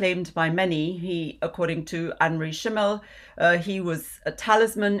 Iqbal is claimed by many. According to Anne-Marie Schimmel, he was a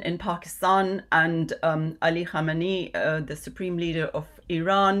talisman in Pakistan, and Ali Khamenei, the supreme leader of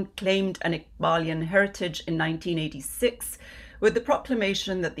Iran, claimed an Iqbalian heritage in 1986 with the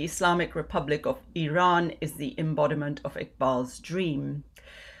proclamation that the Islamic Republic of Iran is the embodiment of Iqbal's dream.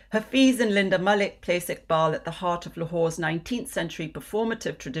 Hafiz and Linda Malik place Iqbal at the heart of Lahore's 19th century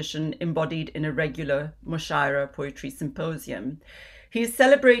performative tradition embodied in a regular Mushaira poetry symposium. He is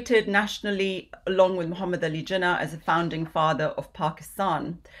celebrated nationally along with Muhammad Ali Jinnah as a founding father of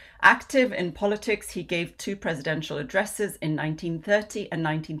Pakistan. Active in politics, he gave 2 presidential addresses in 1930 and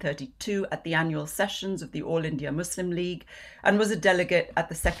 1932 at the annual sessions of the All India Muslim League and was a delegate at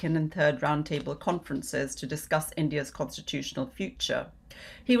the 2nd and 3rd roundtable conferences to discuss India's constitutional future.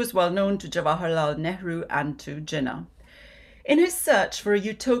 He was well known to Jawaharlal Nehru and to Jinnah. In his search for a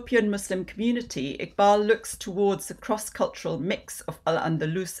utopian Muslim community, Iqbal looks towards a cross-cultural mix of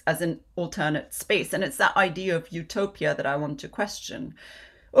Al-Andalus as an alternate space, and it's that idea of utopia that I want to question.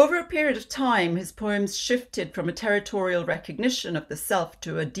 Over a period of time, his poems shifted from a territorial recognition of the self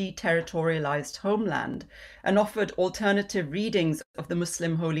to a deterritorialized homeland and offered alternative readings of the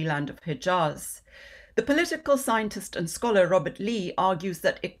Muslim holy land of Hijaz. The political scientist and scholar Robert Lee argues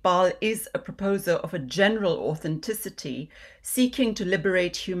that Iqbal is a proposer of a general authenticity, seeking to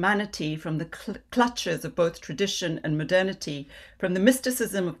liberate humanity from the clutches of both tradition and modernity, from the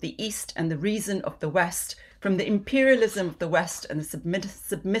mysticism of the East and the reason of the West, from the imperialism of the West and the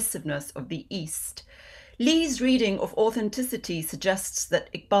submissiveness of the East. Lee's reading of authenticity suggests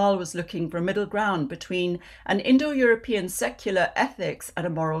that Iqbal was looking for a middle ground between an Indo-European secular ethics and a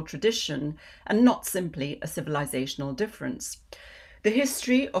moral tradition, and not simply a civilizational difference. The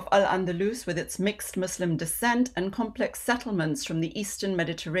history of Al-Andalus, with its mixed Muslim descent and complex settlements from the Eastern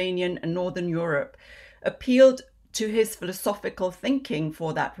Mediterranean and Northern Europe, appealed to his philosophical thinking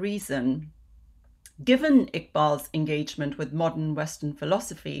for that reason. Given Iqbal's engagement with modern Western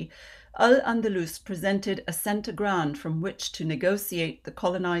philosophy, Al-Andalus presented a center ground from which to negotiate the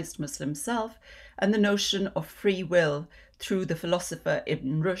colonized Muslim self and the notion of free will through the philosopher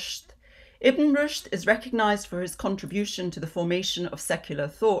Ibn Rushd. Ibn Rushd is recognized for his contribution to the formation of secular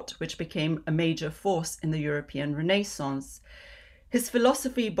thought, which became a major force in the European Renaissance. His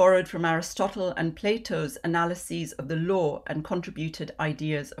philosophy borrowed from Aristotle and Plato's analyses of the law and contributed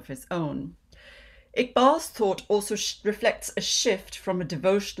ideas of his own. Iqbal's thought also reflects a shift from a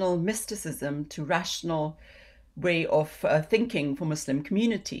devotional mysticism to rational way of thinking for Muslim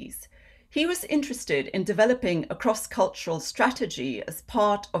communities. He was interested in developing a cross-cultural strategy as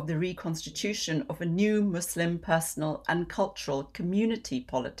part of the reconstitution of a new Muslim personal and cultural community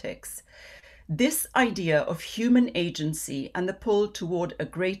politics. This idea of human agency and the pull toward a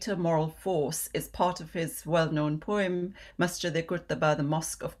greater moral force is part of his well-known poem, Masjid-e-Qurtaba, the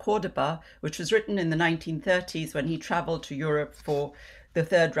Mosque of Cordoba, which was written in the 1930s when he traveled to Europe for the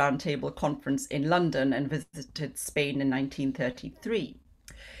Third Roundtable Conference in London and visited Spain in 1933.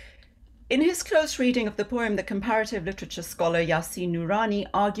 In his close reading of the poem, the comparative literature scholar Yasin Noorani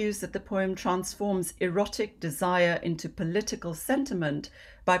argues that the poem transforms erotic desire into political sentiment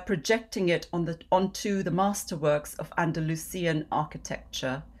by projecting it onto the masterworks of Andalusian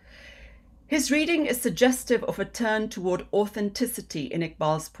architecture. His reading is suggestive of a turn toward authenticity in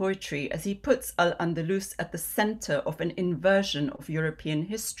Iqbal's poetry as he puts Al-Andalus at the center of an inversion of European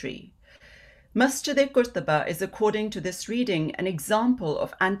history. Masjid-e Qurtaba is, according to this reading, an example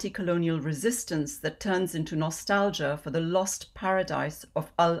of anti-colonial resistance that turns into nostalgia for the lost paradise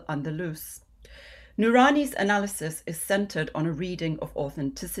of Al-Andalus. Noorani's analysis is centered on a reading of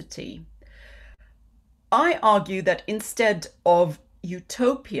authenticity. I argue that instead of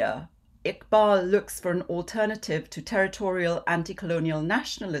utopia, Iqbal looks for an alternative to territorial anti-colonial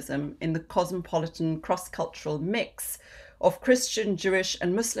nationalism in the cosmopolitan cross-cultural mix of Christian, Jewish,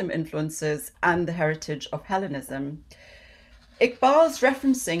 and Muslim influences and the heritage of Hellenism. Iqbal's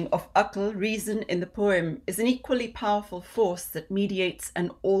referencing of aql, reason, in the poem is an equally powerful force that mediates an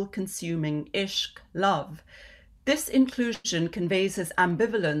all-consuming ishq, love. This inclusion conveys his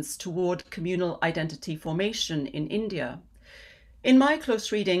ambivalence toward communal identity formation in India. In my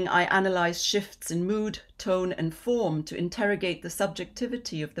close reading, I analysed shifts in mood, tone, and form to interrogate the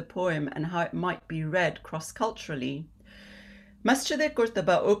subjectivity of the poem and how it might be read cross-culturally. Masjid-e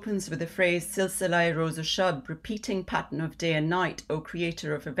Qurtaba opens with the phrase Silsila-e Roz-u Shab, repeating pattern of day and night, O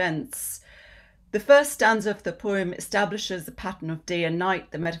creator of events. The first stanza of the poem establishes the pattern of day and night,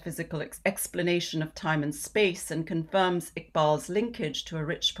 the metaphysical explanation of time and space, and confirms Iqbal's linkage to a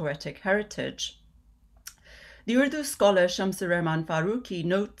rich poetic heritage. The Urdu scholar Shamsur Rehman Farooqi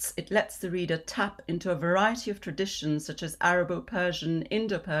notes it lets the reader tap into a variety of traditions such as Arabo-Persian,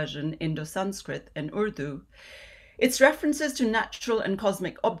 Indo-Persian, Indo-Sanskrit, and Urdu. Its references to natural and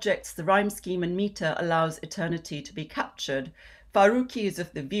cosmic objects, the rhyme scheme and meter allows eternity to be captured. Farooqi is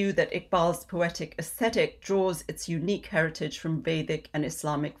of the view that Iqbal's poetic aesthetic draws its unique heritage from Vedic and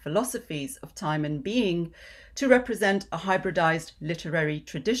Islamic philosophies of time and being to represent a hybridized literary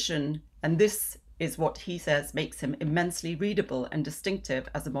tradition, and this is what he says makes him immensely readable and distinctive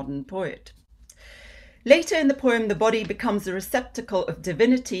as a modern poet. Later in the poem, the body becomes a receptacle of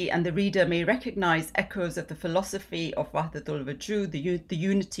divinity, and the reader may recognize echoes of the philosophy of Wahdatul Wujud, the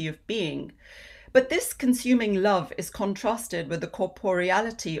unity of being. But this consuming love is contrasted with the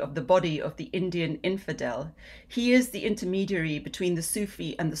corporeality of the body of the Indian infidel. He is the intermediary between the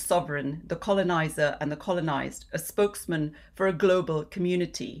Sufi and the sovereign, the colonizer and the colonized, a spokesman for a global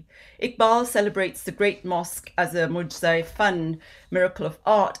community. Iqbal celebrates the great mosque as a mujza-e fan, miracle of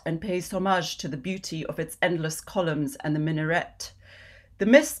art, and pays homage to the beauty of its endless columns and the minaret.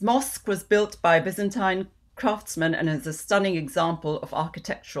 The mosque was built by Byzantine craftsmen and is a stunning example of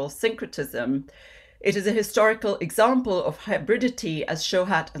architectural syncretism. It is a historical example of hybridity, as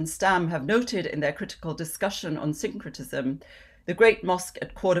Shohat and Stam have noted in their critical discussion on syncretism. The Great Mosque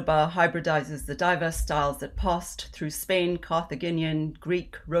at Cordoba hybridizes the diverse styles that passed through Spain, Carthaginian,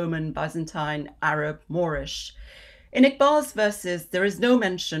 Greek, Roman, Byzantine, Arab, Moorish. In Iqbal's verses, there is no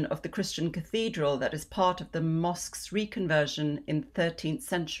mention of the Christian cathedral that is part of the mosque's reconversion in the 13th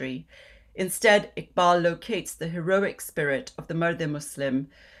century. Instead, Iqbal locates the heroic spirit of the Merde Muslim,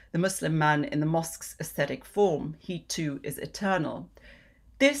 the Muslim man in the mosque's aesthetic form. He too is eternal.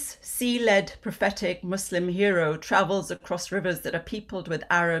 This sea-led prophetic Muslim hero travels across rivers that are peopled with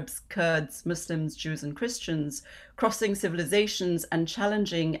Arabs, Kurds, Muslims, Jews, and Christians, crossing civilizations and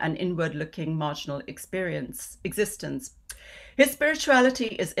challenging an inward-looking marginal existence. His spirituality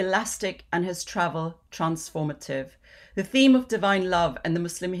is elastic and his travel transformative. The theme of divine love and the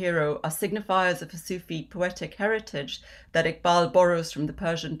Muslim hero are signifiers of a Sufi poetic heritage that Iqbal borrows from the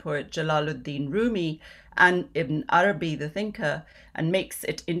Persian poet Jalaluddin Rumi and Ibn Arabi, the thinker, and makes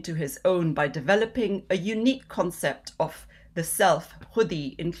it into his own by developing a unique concept of the self,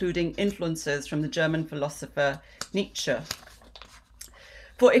 khudi, including influences from the German philosopher Nietzsche.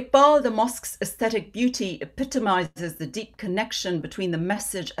 For Iqbal, the mosque's aesthetic beauty epitomizes the deep connection between the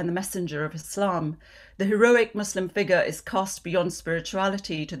message and the messenger of Islam. The heroic Muslim figure is cast beyond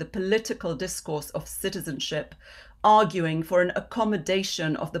spirituality to the political discourse of citizenship, arguing for an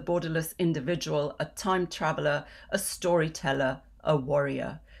accommodation of the borderless individual, a time traveler, a storyteller, a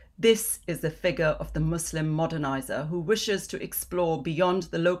warrior. This is the figure of the Muslim modernizer who wishes to explore beyond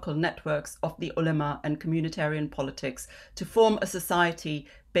the local networks of the ulama and communitarian politics to form a society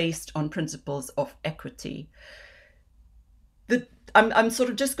based on principles of equity. I'm sort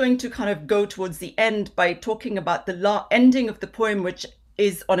of just going to kind of go towards the end by talking about the ending of the poem, which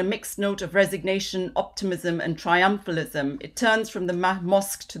is on a mixed note of resignation, optimism, and triumphalism. It turns from the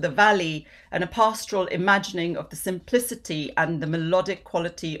mosque to the valley, and a pastoral imagining of the simplicity and the melodic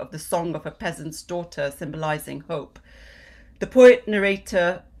quality of the song of a peasant's daughter, symbolizing hope. The poet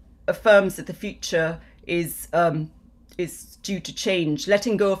narrator affirms that the future is due to change.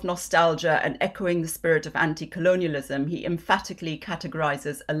 Letting go of nostalgia and echoing the spirit of anti-colonialism, he emphatically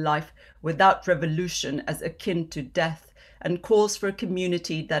categorizes a life without revolution as akin to death, and calls for a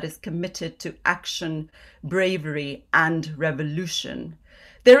community that is committed to action, bravery, and revolution.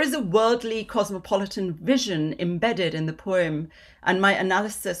 There is a worldly cosmopolitan vision embedded in the poem, and my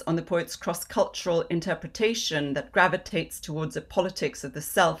analysis on the poet's cross-cultural interpretation that gravitates towards a politics of the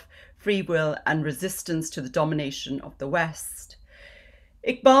self, free will, and resistance to the domination of the West.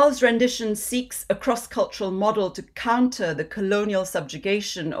 Iqbal's rendition seeks a cross-cultural model to counter the colonial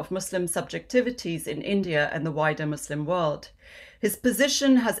subjugation of Muslim subjectivities in India and the wider Muslim world. His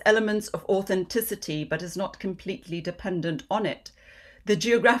position has elements of authenticity, but is not completely dependent on it. The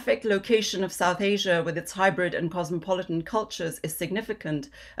geographic location of South Asia with its hybrid and cosmopolitan cultures is significant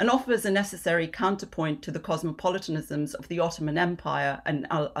and offers a necessary counterpoint to the cosmopolitanisms of the Ottoman Empire and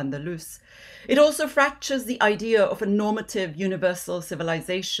Al-Andalus. It also fractures the idea of a normative universal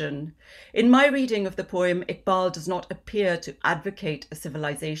civilization. In my reading of the poem, Iqbal does not appear to advocate a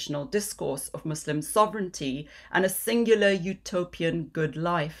civilizational discourse of Muslim sovereignty and a singular utopian good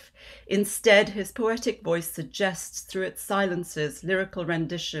life. Instead, his poetic voice suggests through its silences, lyrical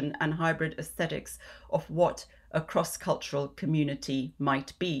rendition and hybrid aesthetics of what a cross-cultural community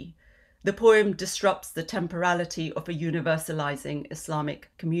might be. The poem disrupts the temporality of a universalizing Islamic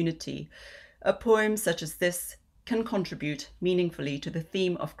community. A poem such as this can contribute meaningfully to the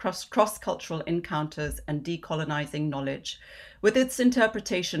theme of cross-cultural encounters and decolonizing knowledge, with its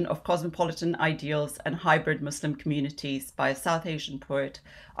interpretation of cosmopolitan ideals and hybrid Muslim communities by a South Asian poet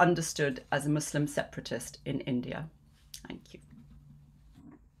understood as a Muslim separatist in India. Thank you.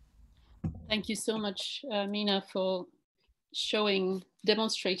 Thank you so much, Amina, for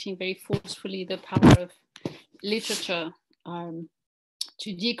demonstrating very forcefully the power of literature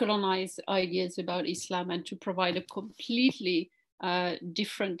to decolonize ideas about Islam and to provide a completely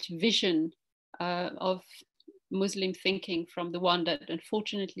different vision of Muslim thinking from the one that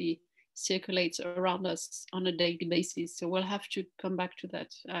unfortunately circulates around us on a daily basis. So we'll have to come back to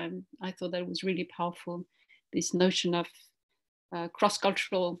that. I thought that was really powerful, this notion of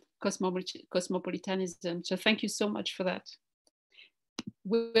cross-cultural cosmopolitanism. So thank you so much for that.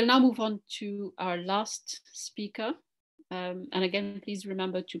 We'll now move on to our last speaker. And again, please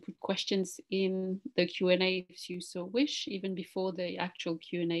remember to put questions in the Q&A if you so wish, even before the actual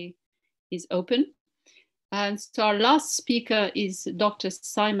Q&A is open. And so our last speaker is Dr.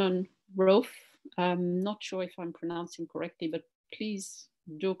 Simon Rofe. I'm not sure if I'm pronouncing correctly, but please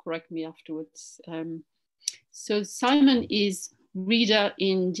do correct me afterwards. So Simon is reader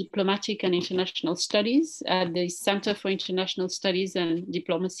in diplomatic and international studies at the Center for International Studies and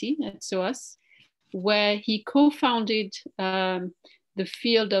Diplomacy at SOAS, where he co-founded the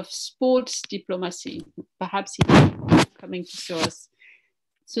field of sports diplomacy. Perhaps he's coming to SOAS.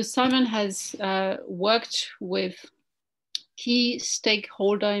 So Simon has worked with key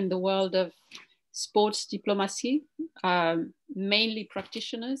stakeholders in the world of sports diplomacy, mainly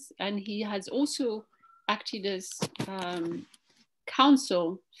practitioners, and he has also acted as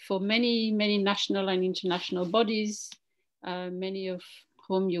counsel for many national and international bodies, many of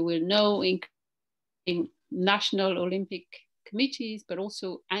whom you will know, including national Olympic committees, but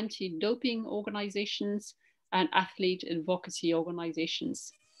also anti-doping organizations and athlete advocacy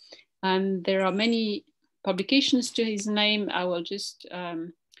organizations. And there are many publications to his name. I will just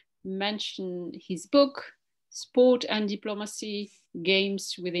mention his book, Sport and Diplomacy,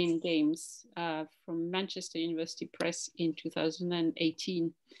 Games Within Games, from Manchester University Press in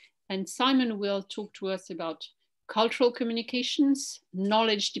 2018. And Simon will talk to us about cultural communications,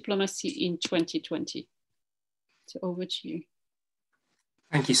 knowledge diplomacy in 2020. So over to you.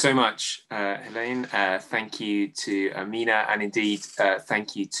 Thank you so much, Hélène. Thank you to Amina, and indeed,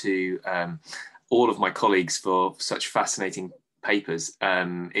 thank you to all of my colleagues for such fascinating papers.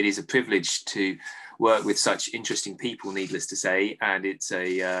 It is a privilege to work with such interesting people, needless to say, and it's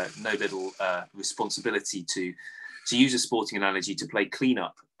a no little responsibility to use a sporting analogy to play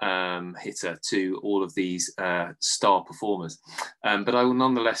cleanup hitter to all of these star performers. But I will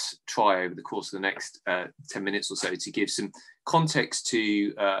nonetheless try over the course of the next 10 minutes or so to give some context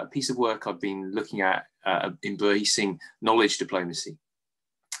to a piece of work I've been looking at, embracing knowledge diplomacy.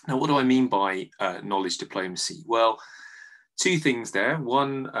 Now, what do I mean by knowledge diplomacy? Well, two things there.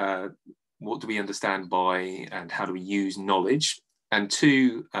 One, what do we understand by and how do we use knowledge? And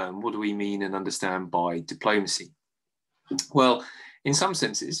two, what do we mean and understand by diplomacy? Well, in some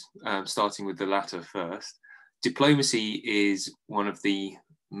senses, starting with the latter first, diplomacy is one of the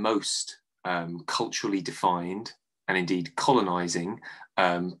most culturally defined and indeed colonizing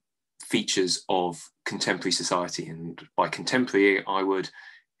features of contemporary society. And by contemporary, I would,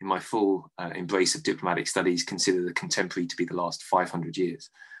 in my full embrace of diplomatic studies, consider the contemporary to be the last 500 years,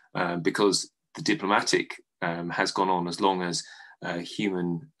 because the diplomatic has gone on as long as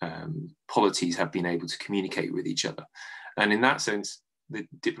human polities have been able to communicate with each other. And in that sense, the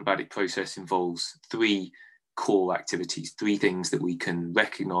diplomatic process involves three core activities, three things that we can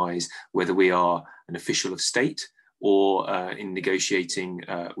recognize whether we are an official of state or in negotiating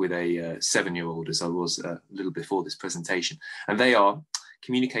with a 7-year-old, as I was a little before this presentation. And they are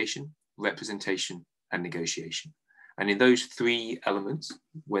communication, representation, and negotiation. And in those three elements,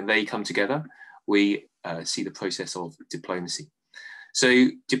 when they come together, we see the process of diplomacy. So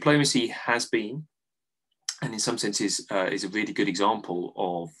diplomacy has been, and in some senses is a really good example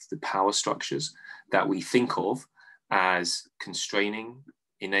of the power structures that we think of as constraining,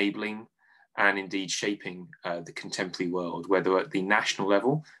 enabling, and indeed shaping the contemporary world, whether at the national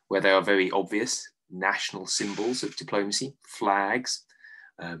level, where there are very obvious national symbols of diplomacy, flags,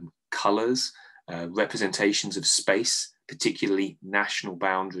 colours, representations of space, particularly national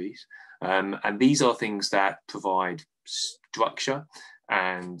boundaries. And these are things that provide structure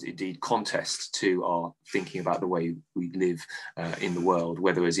and indeed context to our thinking about the way we live in the world,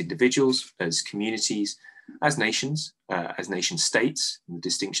 whether as individuals, as communities, as nations, as nation states. And the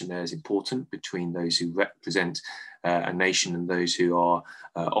distinction there is important between those who represent a nation and those who are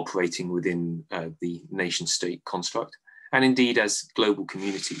operating within the nation state construct. And indeed as global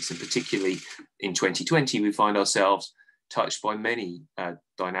communities, and particularly in 2020, we find ourselves touched by many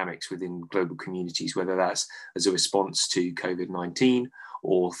dynamics within global communities, whether that's as a response to COVID-19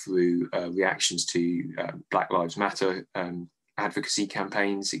 or through reactions to Black Lives Matter advocacy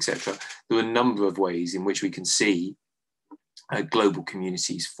campaigns, etc. There are a number of ways in which we can see global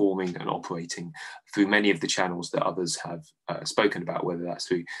communities forming and operating through many of the channels that others have spoken about, whether that's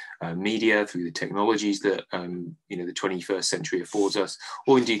through media, through the technologies that the 21st century affords us,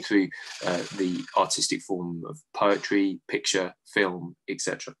 or indeed through the artistic form of poetry, picture, film,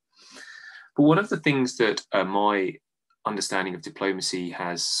 etc. But one of the things that my understanding of diplomacy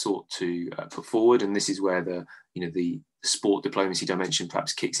has sought to put forward, and this is where the sport diplomacy dimension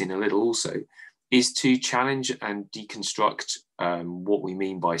perhaps kicks in a little also, is to challenge and deconstruct what we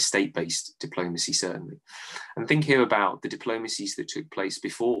mean by state-based diplomacy, certainly. And think here about the diplomacies that took place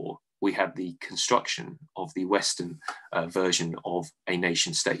before we had the construction of the Western version of a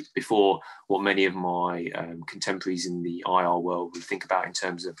nation state, before what many of my contemporaries in the IR world would think about in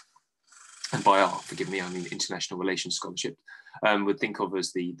terms of, and by IR, forgive me, I mean international relations scholarship, would think of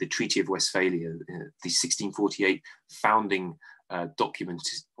as the Treaty of Westphalia, the 1648 founding document,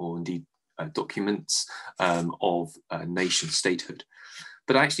 or indeed documents of nation statehood.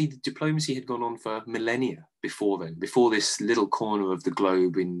 But actually the diplomacy had gone on for millennia before then, before this little corner of the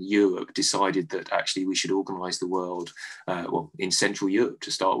globe in Europe decided that actually we should organize the world, in Central Europe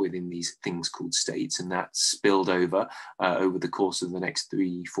to start with, in these things called states. And that spilled over the course of the next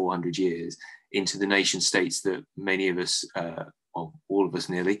 300-400 years into the nation states that many of us, all of us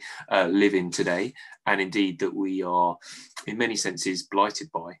nearly, live in today. And indeed that we are in many senses blighted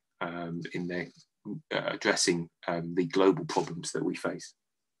by in their addressing the global problems that we face.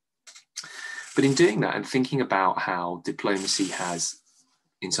 But in doing that and thinking about how diplomacy has,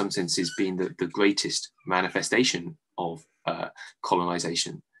 in some senses, been the greatest manifestation of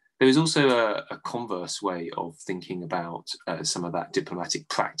colonization, there is also a converse way of thinking about some of that diplomatic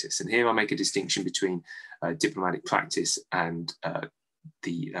practice. And here I make a distinction between diplomatic practice and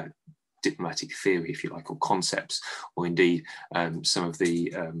the diplomatic theory, if you like, or concepts, or indeed some of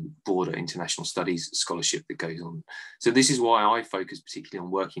the broader international studies scholarship that goes on. So this is why I focus particularly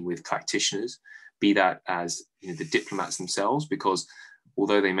on working with practitioners, be that as the diplomats themselves, because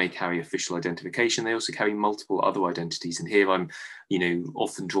although they may carry official identification, they also carry multiple other identities. And here I'm,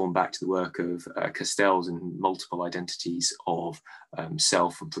 often drawn back to the work of Castells and multiple identities of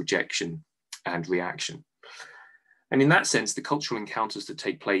self and projection and reaction. And in that sense, the cultural encounters that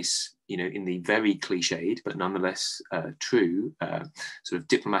take place, in the very cliched, but nonetheless true, sort of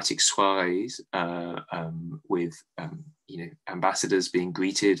diplomatic soirees with, ambassadors being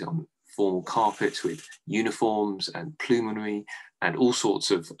greeted on formal carpets with uniforms and plumery and all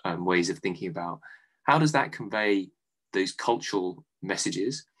sorts of ways of thinking about how does that convey those cultural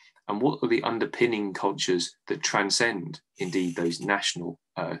messages, and what are the underpinning cultures that transcend indeed those national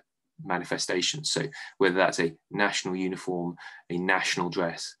manifestations. So whether that's a national uniform, a national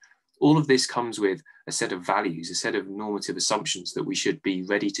dress, all of this comes with a set of values, a set of normative assumptions that we should be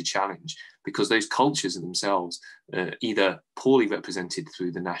ready to challenge, because those cultures in themselves either poorly represented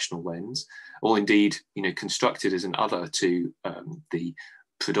through the national lens, or indeed, constructed as an other to the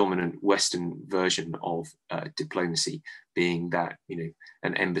predominant Western version of diplomacy, being that,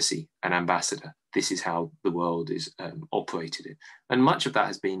 an embassy, an ambassador. This is how the world is operated in. And much of that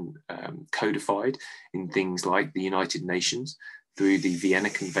has been codified in things like the United Nations, through the Vienna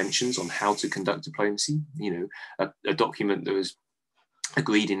Conventions on how to conduct diplomacy, a document that was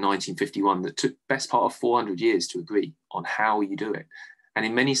agreed in 1951 that took best part of 400 years to agree on how you do it. And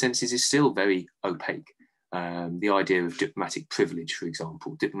in many senses is still very opaque. The idea of diplomatic privilege, for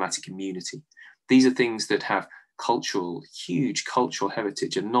example, diplomatic immunity. These are things that have huge cultural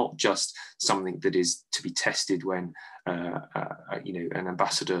heritage, and not just something that is to be tested when an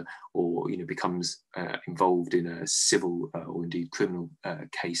ambassador or becomes involved in a civil or indeed criminal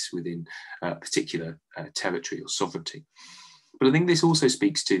case within a particular territory or sovereignty. But I think this also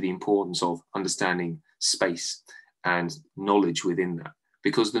speaks to the importance of understanding space and knowledge within that,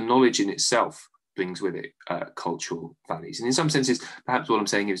 because the knowledge in itself brings with it cultural values. And in some senses, perhaps what I'm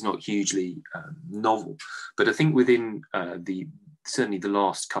saying is not hugely novel, but I think within certainly the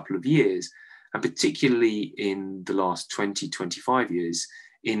last couple of years, and particularly in the last 20, 25 years,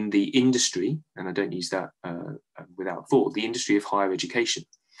 in the industry, and I don't use that without thought, the industry of higher education,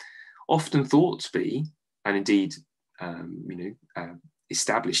 often thought to be, and indeed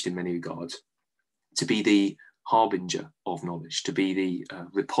established in many regards, to be the harbinger of knowledge, to be the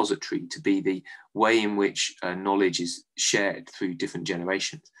repository, to be the way in which knowledge is shared through different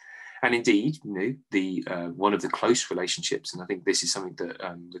generations. And indeed, one of the close relationships, and I think this is something that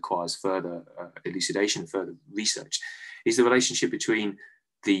requires further elucidation, further research, is the relationship between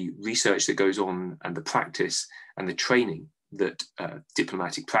the research that goes on and the practice and the training that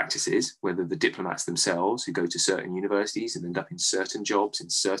diplomatic practices, whether the diplomats themselves who go to certain universities and end up in certain jobs in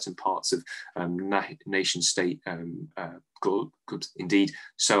certain parts of nation state groups. Indeed,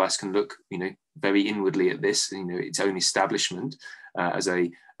 SOAS can look, very inwardly at this, its own establishment as a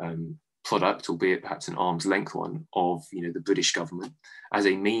product, albeit perhaps an arm's length one, of the British government as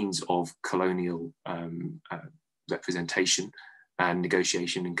a means of colonial representation and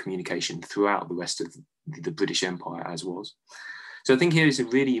negotiation and communication throughout the rest of the British Empire as was. So I think here is a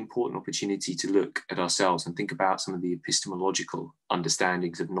really important opportunity to look at ourselves and think about some of the epistemological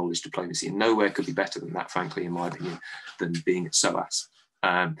understandings of knowledge diplomacy. And nowhere could be better than that, frankly, in my opinion, than being at SOAS.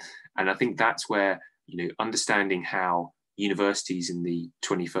 And I think that's where, understanding how universities in the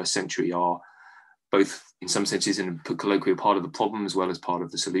 21st century are both, in some senses, in a colloquial, part of the problem as well as part of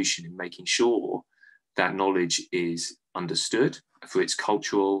the solution, in making sure that knowledge is understood for its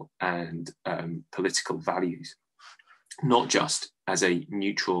cultural and political values, not just as a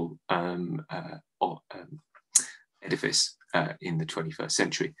neutral edifice in the 21st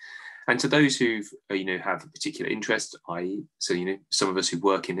century. And to those who have a particular interest, i.e., some of us who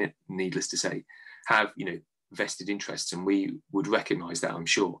work in it, needless to say, have vested interests, and we would recognise that, I'm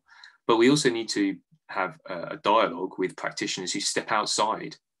sure. But we also need to have a dialogue with practitioners who step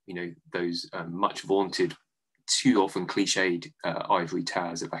outside those much vaunted, too often cliched ivory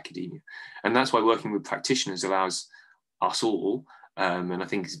towers of academia. And that's why working with practitioners allows us all, and I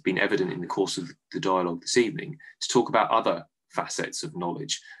think it's been evident in the course of the dialogue this evening, to talk about other facets of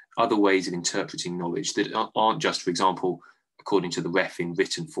knowledge, other ways of interpreting knowledge that aren't just, for example, according to the Ref in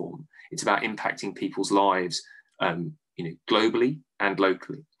written form. It's about impacting people's lives, globally and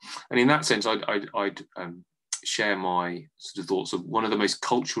locally. And in that sense, I'd share my sort of thoughts of one of the most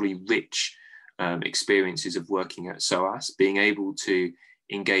culturally rich experiences of working at SOAS, being able to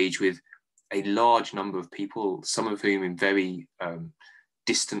engage with a large number of people, some of whom in very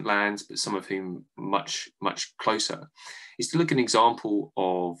distant lands, but some of whom much, much closer, is to look at an example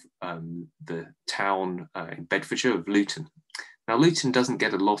of the town in Bedfordshire of Luton. Now, Luton doesn't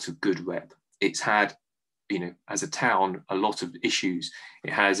get a lot of good rep. It's had, as a town, a lot of issues.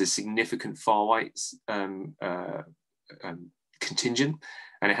 It has a significant far-right contingent,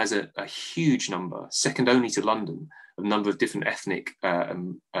 and it has a huge number, second only to London, of a number of different ethnic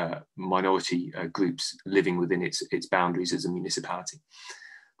minority groups living within its boundaries as a municipality.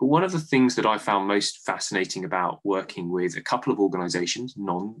 But one of the things that I found most fascinating about working with a couple of organisations,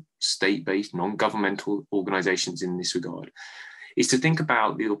 non-state-based, non-governmental organisations in this regard, is to think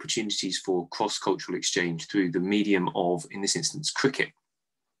about the opportunities for cross-cultural exchange through the medium of, in this instance, cricket.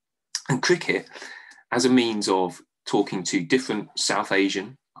 And cricket as a means of talking to different South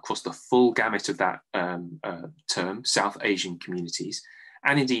Asian, across the full gamut of that term, South Asian communities,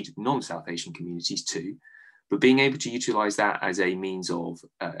 and indeed non-South Asian communities too, but being able to utilise that as a means of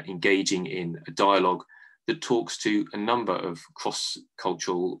engaging in a dialogue that talks to a number of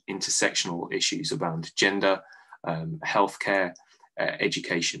cross-cultural intersectional issues around gender, healthcare,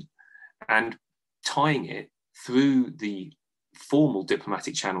 education, and tying it through the formal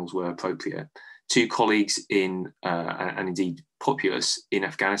diplomatic channels where appropriate to colleagues in, and indeed populace in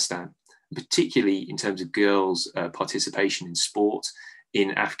Afghanistan, particularly in terms of girls' participation in sport,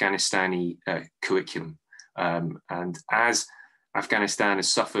 in Afghanistani curriculum. And as Afghanistan has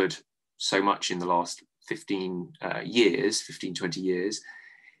suffered so much in the last 15 years, 15, 20 years,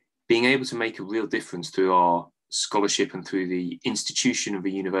 being able to make a real difference through our scholarship and through the institution of a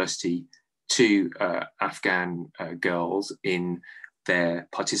university to Afghan girls in their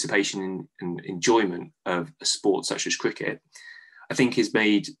participation and enjoyment of a sport such as cricket, I think is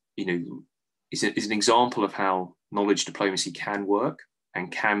made, is an example of how knowledge diplomacy can work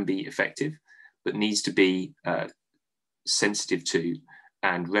and can be effective, but needs to be sensitive to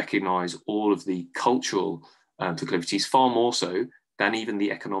and recognise all of the cultural proclivities, far more so than even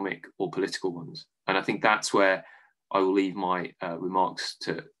the economic or political ones. And I think that's where I will leave my remarks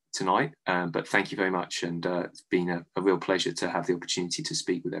tonight. But thank you very much. And it's been a real pleasure to have the opportunity to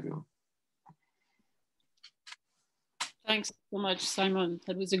speak with everyone. Thanks so much, Simon.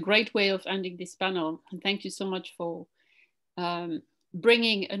 That was a great way of ending this panel. And thank you so much for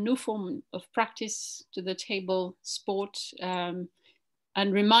bringing a new form of practice to the table, sport,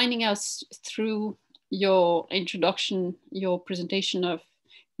 and reminding us through your introduction, your presentation of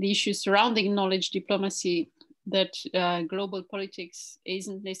the issues surrounding knowledge diplomacy, that global politics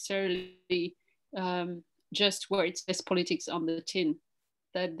isn't necessarily just where it says politics on the tin,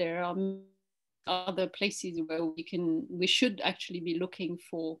 that there are other places where we should actually be looking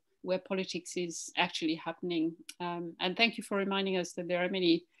for where politics is actually happening. And thank you for reminding us that there are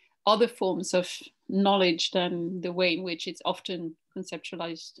many other forms of knowledge than the way in which it's often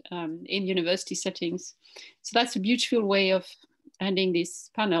conceptualized in university settings. So that's a beautiful way of ending this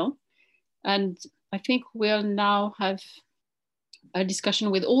panel. And I think we'll now have a discussion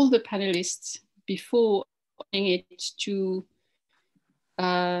with all the panelists before opening it to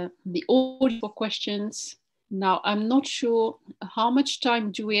the audience for questions. Now, I'm not sure how much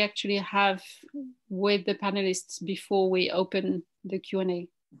time do we actually have with the panelists before we open the Q&A?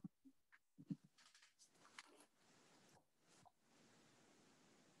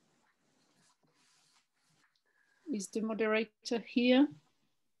 Is the moderator here?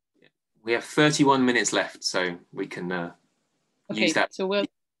 We have 31 minutes left, so we can use that. So we'll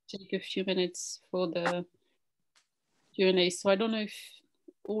take a few minutes for the Q&A. So I don't know if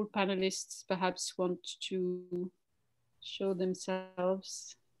all panelists perhaps want to show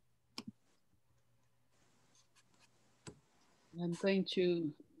themselves. I'm going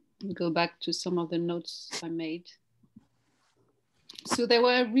to go back to some of the notes I made. So there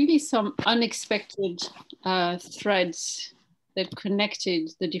were really some unexpected threads that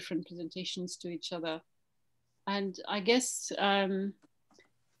connected the different presentations to each other. And I guess I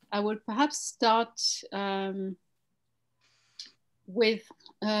would perhaps start with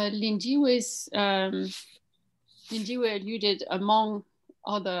Lindiwe's. Lindiwe alluded, among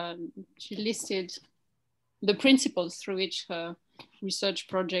other, she listed the principles through which her research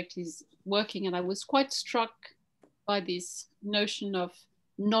project is working. And I was quite struck by this notion of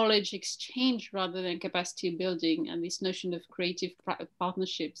knowledge exchange rather than capacity building, and this notion of creative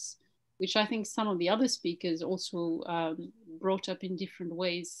partnerships, which I think some of the other speakers also brought up in different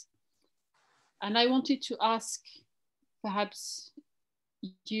ways. And I wanted to ask perhaps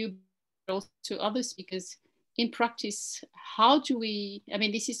you, but also to other speakers, in practice, how do we, I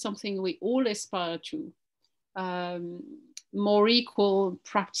mean, this is something we all aspire to, more equal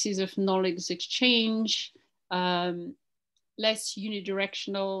practices of knowledge exchange, less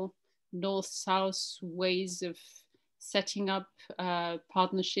unidirectional north-south ways of setting up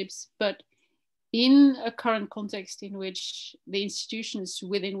partnerships, but in a current context in which the institutions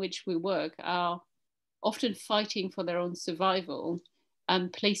within which we work are often fighting for their own survival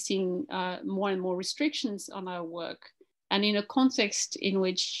and placing more and more restrictions on our work. And in a context in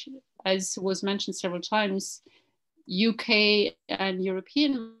which, as was mentioned several times, UK and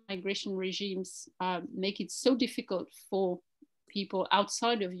European migration regimes make it so difficult for people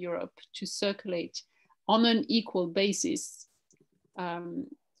outside of Europe to circulate on an equal basis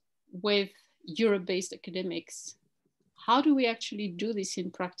with Europe-based academics. How do we actually do this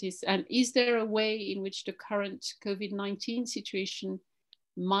in practice? And is there a way in which the current COVID-19 situation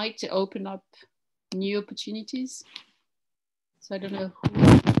might open up new opportunities? So I don't know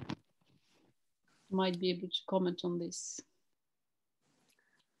who might be able to comment on this.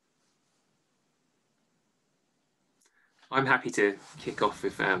 I'm happy to kick off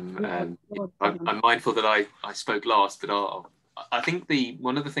if I'm mindful that I spoke last, but I think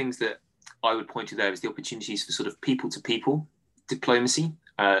one of the things that I would point to there is the opportunities for sort of people-to-people diplomacy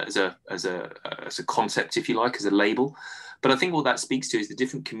as a concept, if you like, as a label. But I think what that speaks to is the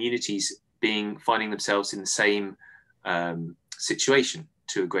different communities finding themselves in the same situation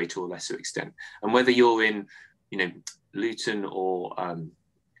to a greater or lesser extent. And whether you're in, Luton or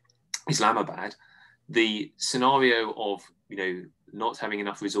Islamabad, the scenario of, you know, not having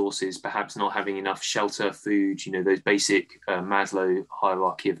enough resources, perhaps not having enough shelter, food, you know, those basic Maslow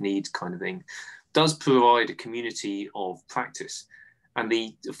hierarchy of needs kind of thing, does provide a community of practice. And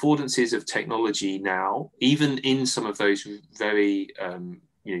the affordances of technology now, even in some of those very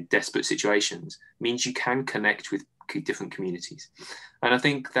you know, desperate situations, means you can connect with different communities. And I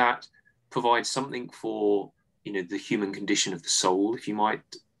think that provides something for, you know, the human condition of the soul, if you might,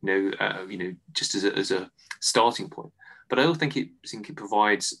 you know, just as a starting point. But I also think it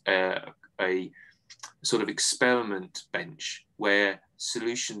provides a sort of experiment bench where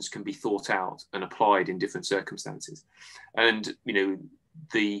solutions can be thought out and applied in different circumstances. And, you know,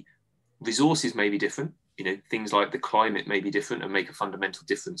 the resources may be different. You know, things like the climate may be different and make a fundamental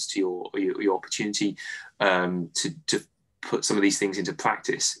difference to your opportunity to put some of these things into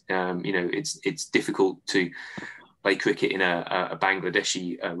practice. You know, it's difficult to play cricket in a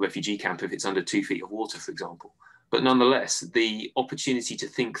Bangladeshi refugee camp if it's under 2 feet of water, for example. But nonetheless, the opportunity to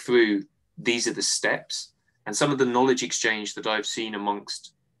think through these are the steps, and some of the knowledge exchange that I've seen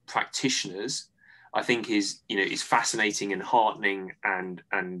amongst practitioners, I think is, you know, is fascinating and heartening and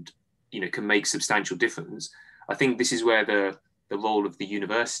you know, can make substantial difference. I think this is where the role of the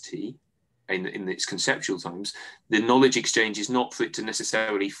university in its conceptual times, the knowledge exchange is not for it to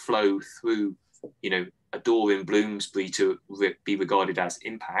necessarily flow through, you know, a door in Bloomsbury to be regarded as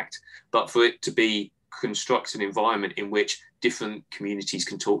impact, but for it to be construct an environment in which different communities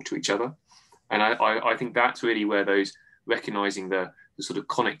can talk to each other. And I think that's really where those recognizing the sort of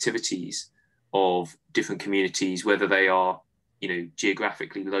connectivities of different communities, whether they are, you know,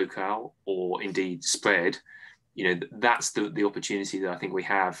 geographically local or indeed spread, you know, that's the opportunity that I think we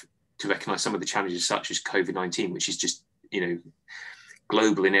have to recognize some of the challenges such as COVID-19, which is just, you know,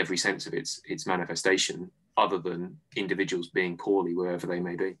 global in every sense of its manifestation, other than individuals being poorly wherever they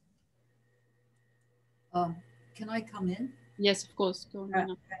may be. Can I come in? Yes, of course. Go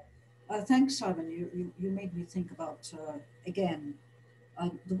on, thanks, Simon. You made me think about, again,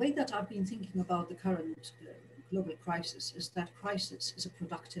 the way that I've been thinking about the current global crisis is that crisis is a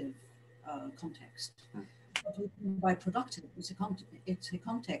productive context. What we mean by productive is it's a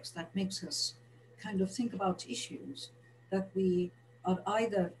context that makes us kind of think about issues that we are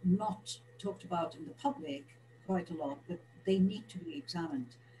either not talked about in the public quite a lot, but they need to be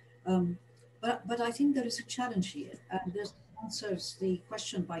examined. But I think there is a challenge here, and this answers the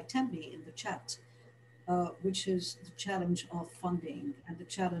question by Tembi in the chat, which is the challenge of funding and the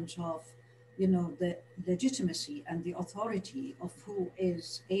challenge of, you know, the legitimacy and the authority of who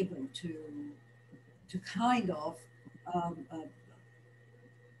is able to kind of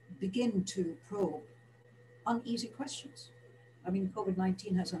begin to probe uneasy questions. I mean,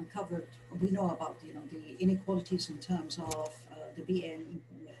 COVID-19 has uncovered, we know about, you know, the inequalities in terms of the BN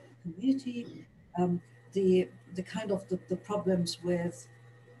community, the kind of the problems with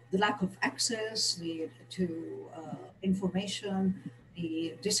the lack of access to information,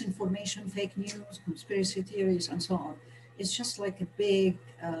 the disinformation, fake news, conspiracy theories, and so on. It's just like a big,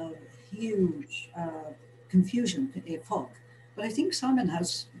 huge confusion, a fog. But I think Simon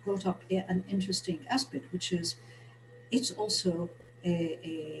has brought up an interesting aspect, which is it's also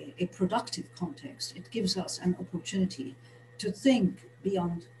a productive context. It gives us an opportunity to think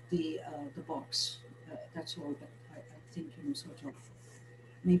beyond the box. That's all. But I think, you know, sort of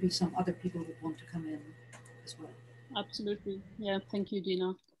maybe some other people would want to come in as well. Absolutely. Yeah. Thank you,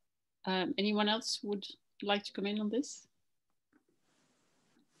 Dina. Anyone else would like to come in on this?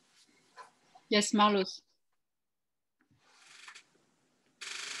 Yes, Marloes.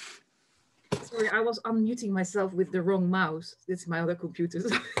 Sorry, I was unmuting myself with the wrong mouse. This is my other computer.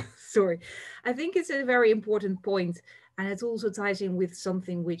 Sorry. I think it's a very important point, and it also ties in with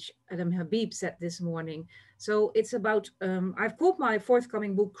something which Adam Habib said this morning. So it's about, I've called my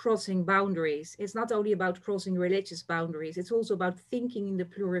forthcoming book Crossing Boundaries. It's not only about crossing religious boundaries, it's also about thinking in the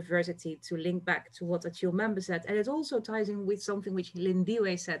pluriversity, to link back to what Achille Member said. And it also ties in with something which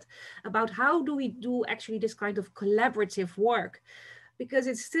Lindiwe said about how do we do actually this kind of collaborative work? Because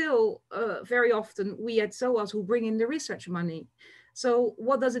it's still very often we at SOAS who bring in the research money. So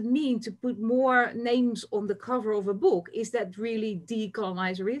what does it mean to put more names on the cover of a book? Is that really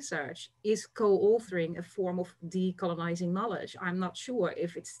decolonize research? Is co-authoring a form of decolonizing knowledge? I'm not sure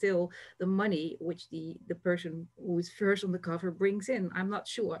if it's still the money which the person who is first on the cover brings in. I'm not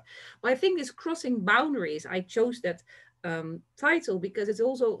sure. But I think this crossing boundaries, I chose that title because it's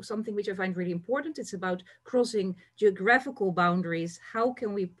also something which I find really important. It's about crossing geographical boundaries. How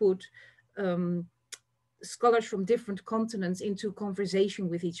can we put scholars from different continents into conversation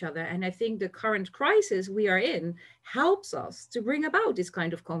with each other? And I think the current crisis we are in helps us to bring about this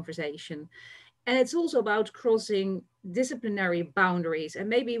kind of conversation. And it's also about crossing disciplinary boundaries. And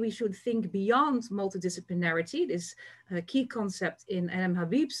maybe we should think beyond multidisciplinarity, this key concept in M.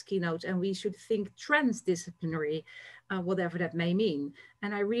 Habib's keynote, and we should think transdisciplinary, whatever that may mean.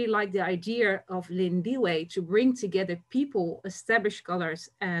 And I really like the idea of Lindiwe to bring together people, established scholars,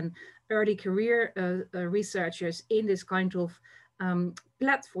 and early career researchers in this kind of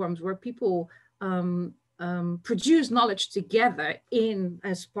platforms where people produce knowledge together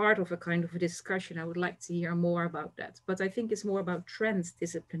as part of a kind of a discussion. I would like to hear more about that, but I think it's more about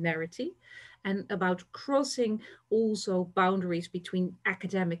transdisciplinarity and about crossing also boundaries between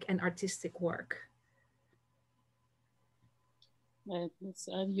academic and artistic work.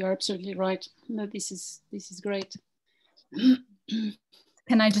 You're absolutely right. No, this is great.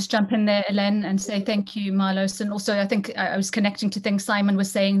 Can I just jump in there, Hélène, and say thank you, Marloes? And also, I think I was connecting to things Simon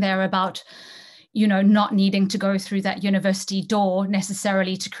was saying there about, you know, not needing to go through that university door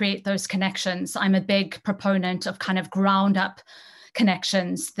necessarily to create those connections. I'm a big proponent of kind of ground up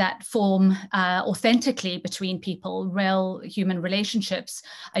connections that form authentically between people, real human relationships.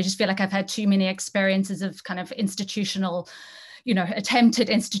 I just feel like I've had too many experiences of kind of institutional, you know, attempted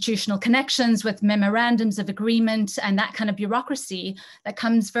institutional connections with memorandums of agreement and that kind of bureaucracy that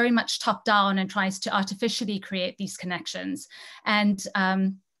comes very much top down and tries to artificially create these connections. And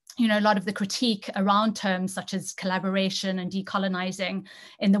you know, a lot of the critique around terms such as collaboration and decolonizing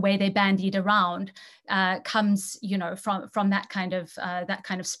in the way they bandied around comes, you know, from that kind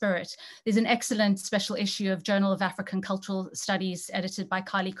of spirit. There's an excellent special issue of Journal of African Cultural Studies edited by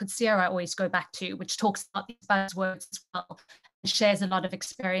Carly Kutsier I always go back to, which talks about these buzzwords as well. Shares a lot of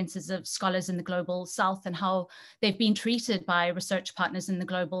experiences of scholars in the global south and how they've been treated by research partners in the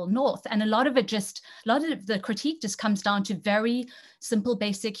global north. And a lot of the critique just comes down to very simple,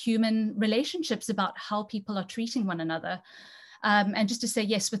 basic human relationships about how people are treating one another. And just to say,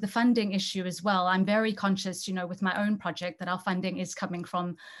 yes, with the funding issue as well, I'm very conscious, you know, with my own project that our funding is coming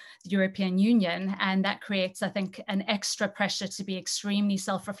from the European Union. And that creates, I think, an extra pressure to be extremely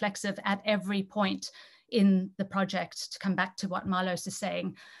self-reflexive at every point in the project. To come back to what Marloes is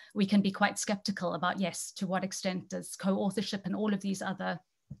saying, we can be quite skeptical about, yes, to what extent does co-authorship and all of these other,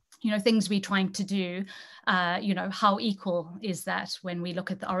 you know, things we're trying to do, you know, how equal is that when we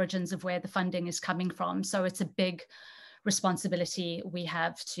look at the origins of where the funding is coming from? So it's a big responsibility we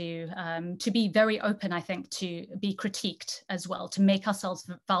have to be very open, I think, to be critiqued as well, to make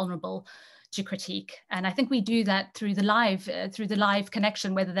ourselves vulnerable to critique. And I think we do that through the live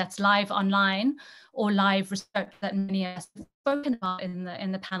connection, whether that's live online or live research that many of us have spoken about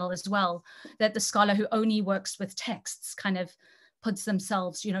in the panel as well, that the scholar who only works with texts kind of puts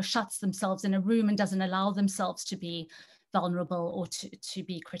themselves, you know, shuts themselves in a room and doesn't allow themselves to be vulnerable or to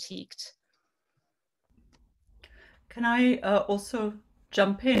be critiqued. Can I also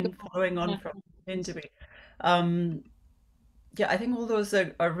jump in following on from Lindiwe? Yeah, I think all those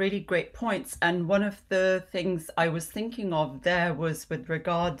are really great points. And one of the things I was thinking of there was with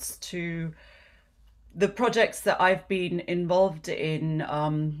regards to the projects that I've been involved in,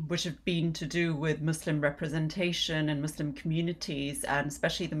 which have been to do with Muslim representation and Muslim communities, and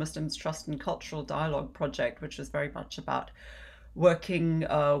especially the Muslims Trust and Cultural Dialogue project, which was very much about working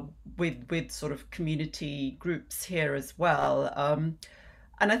with sort of community groups here as well.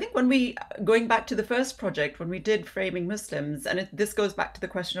 And I think going back to the first project, when we did Framing Muslims, and this goes back to the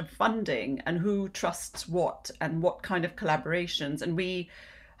question of funding and who trusts what and what kind of collaborations. And we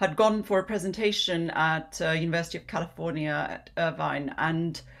had gone for a presentation at University of California at Irvine,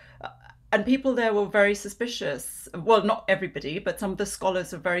 and people there were very suspicious. Well, not everybody, but some of the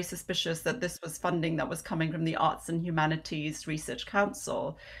scholars were very suspicious that this was funding that was coming from the Arts and Humanities Research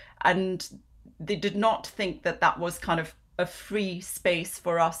Council. And they did not think that that was kind of a free space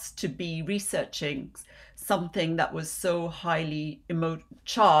for us to be researching something that was so highly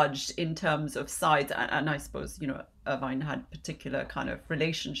charged in terms of sides. And I suppose, you know, Irvine had particular kind of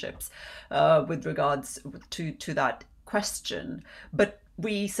relationships with regards to that question. But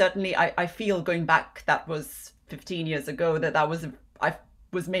we certainly, I feel, going back, that was 15 years ago, I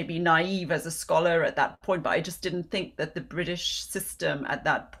was maybe naive as a scholar at that point, but I just didn't think that the British system at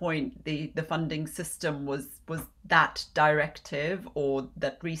that point, the funding system was that directive, or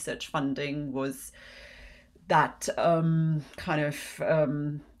that research funding was that kind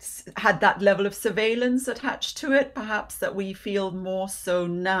of had that level of surveillance attached to it, perhaps, that we feel more so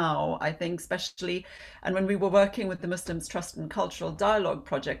now, I think, especially. And when we were working with the Muslims Trust and Cultural Dialogue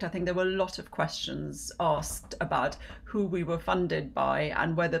project, I think there were a lot of questions asked about who we were funded by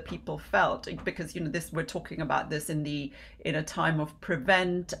and whether people felt, because, you know, we're talking about this in a time of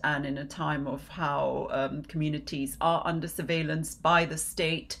prevent and in a time of how communities are under surveillance by the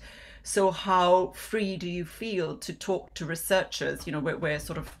state. So how free do you feel to talk to researchers? You know, we're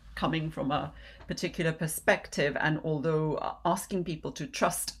sort of coming from a particular perspective, and although asking people to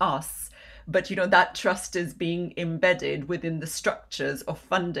trust us, but you know, that trust is being embedded within the structures of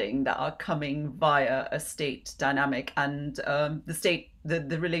funding that are coming via a state dynamic, and the state,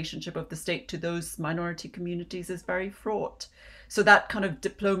 the relationship of the state to those minority communities is very fraught. So that kind of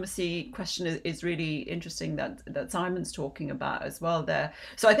diplomacy question is really interesting that Simon's talking about as well there.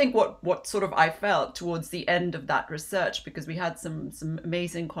 So I think what sort of I felt towards the end of that research, because we had some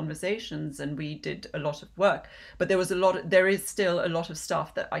amazing conversations and we did a lot of work, but there is still a lot of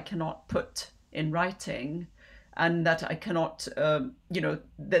stuff that I cannot put in writing, and that I cannot, you know,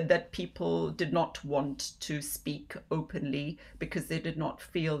 that people did not want to speak openly because they did not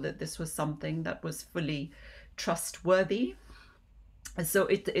feel that this was something that was fully trustworthy. And so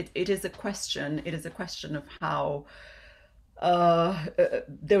it is a question. It is a question of how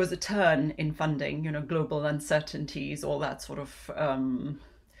there was a turn in funding, you know, global uncertainties, all that sort of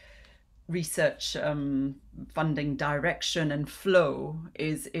research funding direction and flow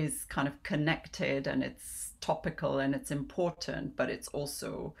is kind of connected, and it's topical and it's important, but it's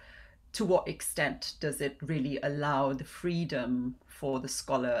also, to what extent does it really allow the freedom for the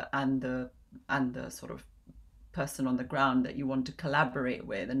scholar and the sort of person on the ground that you want to collaborate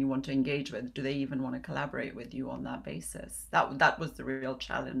with and you want to engage with? Do they even want to collaborate with you on that basis? That was the real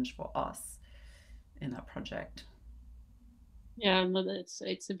challenge for us in that project. Yeah, no,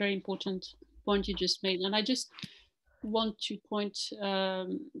 it's a very important point you just made, and I just want to point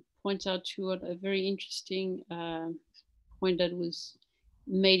out to a very interesting point that was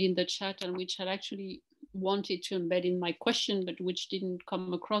made in the chat, and which I actually wanted to embed in my question, but which didn't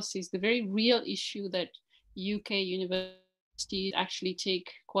come across, is the very real issue that UK universities actually take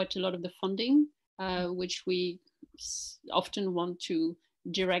quite a lot of the funding, which we often want to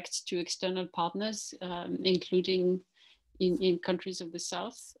direct to external partners, including in countries of the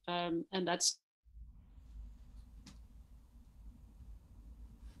South, and that's.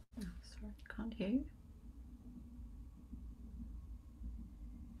 Oh, sorry, can't hear you.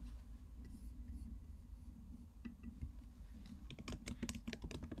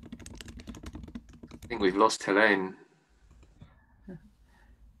 I think we've lost Hélène.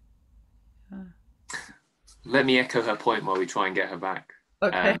 Let me echo her point while we try and get her back.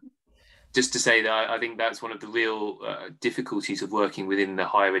 Okay. Just to say that I think that's one of the real difficulties of working within the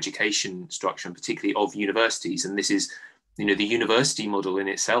higher education structure, and particularly of universities. And this is, you know, the university model in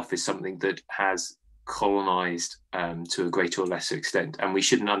itself is something that has colonized to a greater or lesser extent. And we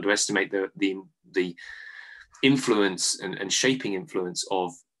shouldn't underestimate the influence and shaping influence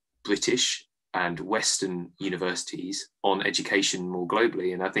of British and Western universities on education more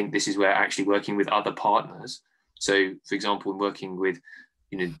globally. And I think this is where actually working with other partners. So, for example, working with,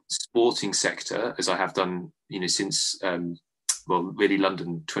 you know, sporting sector, as I have done, you know, since, well, really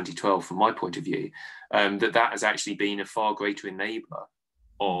London 2012, from my point of view, that has actually been a far greater enabler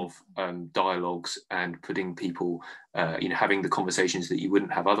of dialogues and putting people, you know, having the conversations that you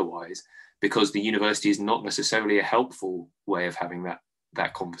wouldn't have otherwise, because the university is not necessarily a helpful way of having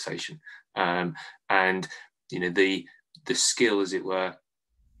that conversation. And, you know, the skill, as it were,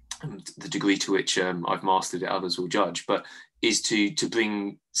 the degree to which I've mastered it, others will judge, but is to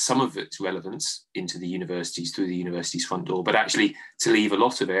bring some of its relevance into the universities through the university's front door, but actually to leave a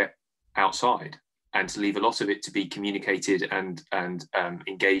lot of it outside, and to leave a lot of it to be communicated and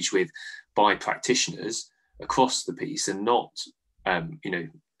engaged with by practitioners across the piece, and not, you know,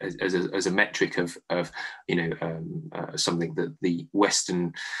 as a metric of you know, something that the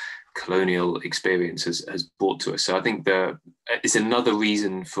Western colonial experience has brought to us. So I think it's another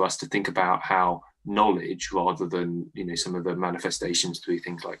reason for us to think about how knowledge, rather than, you know, some of the manifestations through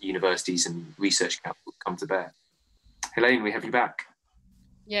things like universities and research councils, come to bear. Hélène, we have you back.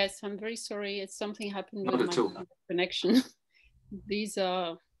 Yes, I'm very sorry. It's something happened Not with at my all. connection. These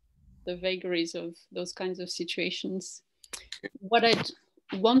are the vagaries of those kinds of situations. What I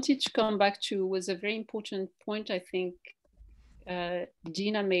wanted to come back to was a very important point, I think,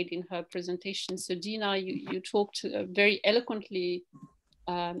 Dina made in her presentation. So Dina, you talked very eloquently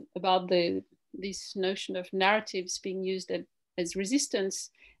about this notion of narratives being used as resistance,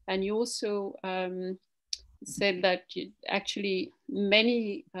 and you also said that actually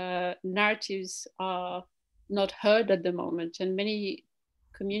many narratives are not heard at the moment, and many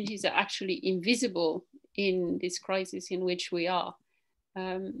communities are actually invisible in this crisis in which we are.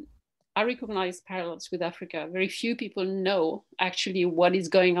 I recognize parallels with Africa. Very few people know actually what is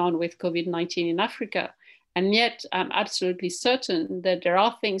going on with COVID-19 in Africa. And yet I'm absolutely certain that there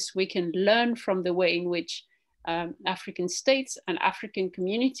are things we can learn from the way in which African states and African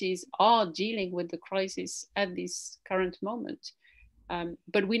communities are dealing with the crisis at this current moment.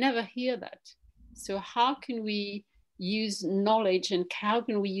 But we never hear that. So how can we use knowledge and how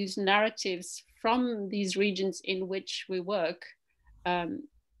can we use narratives from these regions in which we work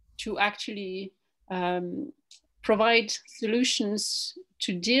to actually provide solutions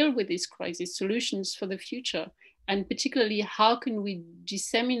to deal with this crisis, solutions for the future? And particularly, how can we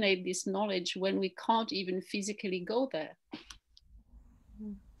disseminate this knowledge when we can't even physically go there?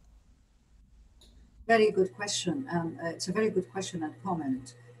 Very good question. It's a very good question and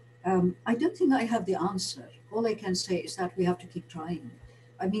comment. I don't think I have the answer. All I can say is that we have to keep trying.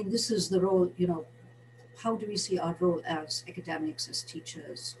 I mean, this is the role, you know, how do we see our role as academics, as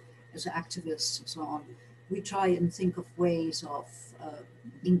teachers, as activists, and so on? We try and think of ways of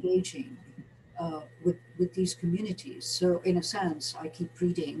engaging with these communities. So in a sense, I keep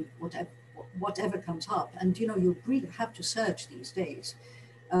reading whatever comes up. And, you know, you really have to search these days.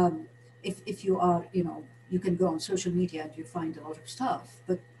 If you are, you know, you can go on social media and you find a lot of stuff,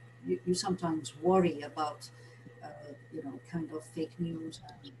 but you sometimes worry about, you know, kind of fake news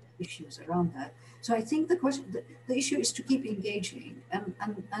and issues around that. So I think the issue is to keep engaging, and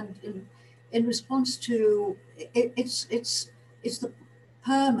in response to it's the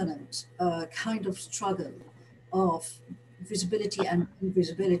permanent kind of struggle of visibility and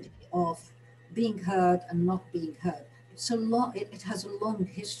invisibility, of being heard and not being heard. It has a long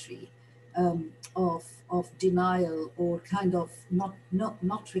history of denial or kind of not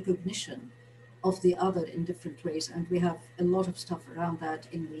recognition of the other in different ways. And we have a lot of stuff around that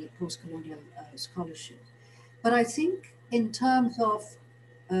in the post-colonial scholarship. But I think in terms of,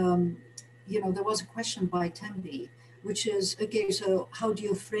 you know, there was a question by Tembi, which is, okay, so how do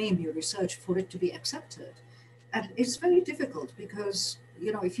you frame your research for it to be accepted? And it's very difficult because,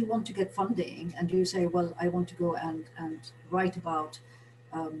 you know, if you want to get funding and you say, well, I want to go and write about,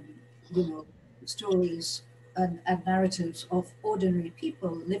 you know, stories and narratives of ordinary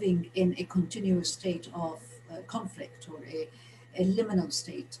people living in a continuous state of conflict or a liminal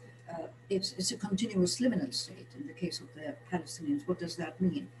state. It's a continuous liminal state in the case of the Palestinians. What does that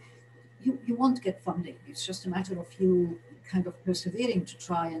mean? You won't get funding. It's just a matter of you kind of persevering to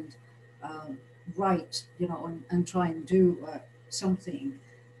try and write, you know, and try and do something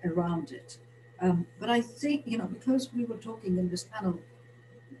around it. But I think, you know, because we were talking in this panel,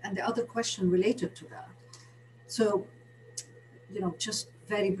 and the other question related to that. So, you know, just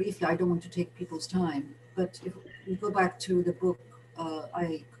very briefly, I don't want to take people's time, but if we go back to the book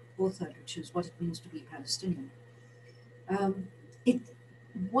I authored, which is What It Means to Be Palestinian,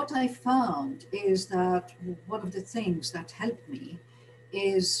 what I found is that one of the things that helped me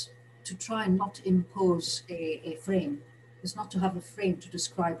is to try and not impose a frame. It's not to have a frame to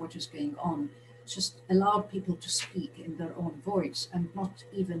describe what is going on. Just allow people to speak in their own voice and not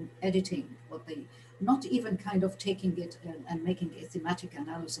even editing what they, not even kind of taking it and making a thematic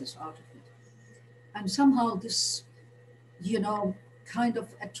analysis out of it. And somehow this, you know, kind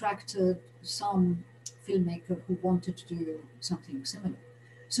of attracted some filmmaker who wanted to do something similar.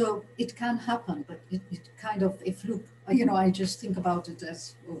 So it can happen, but it kind of a fluke. You know, I just think about it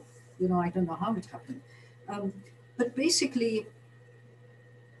as, oh, you know, I don't know how it happened. But basically,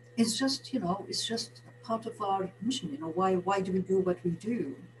 it's just, you know, it's just a part of our mission. You know, why do we do what we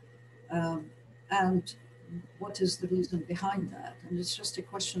do? And what is the reason behind that? And it's just a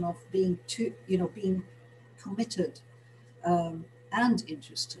question of being being committed and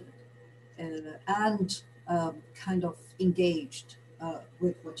interested and kind of engaged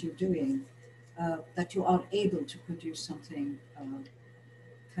with what you're doing, that you are able to produce something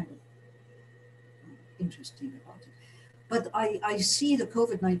kind of interesting about it. But I see the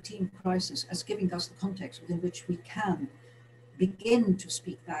COVID-19 crisis as giving us the context within which we can begin to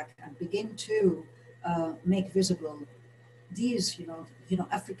speak back and begin to make visible these, you know,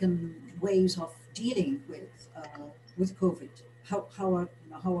 African ways of dealing with COVID.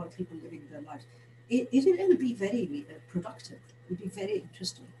 How are people living their lives? It'll be very productive. It'll be very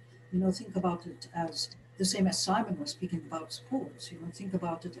interesting. You know, think about it as the same as Simon was speaking about sports. You know, think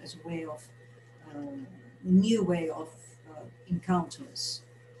about it as a way of new way of encounters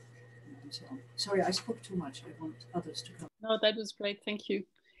and so on. Sorry, I spoke too much. I want others to come. No, that was great. Thank you.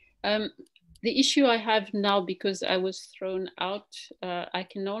 The issue I have now, because I was thrown out, I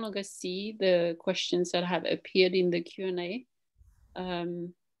can no longer see the questions that have appeared in the Q&A.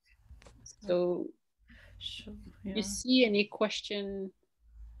 So sure, yeah. You see any question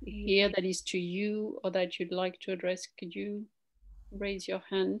here that is to you or that you'd like to address, could you raise your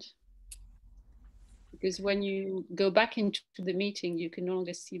hand? Because when you go back into the meeting, you can no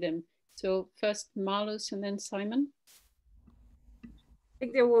longer see them. So first Marloes and then Simon. I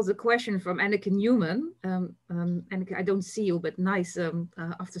think there was a question from Anneke Newman. Anneke, I don't see you, but nice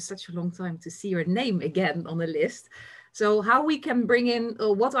after such a long time to see your name again on the list. So how we can bring in,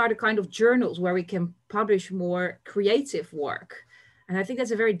 what are the kind of journals where we can publish more creative work? And I think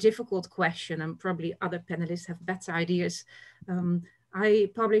that's a very difficult question, and probably other panelists have better ideas. I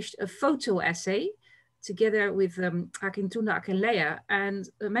published a photo essay together with Akintunda Akinleya, and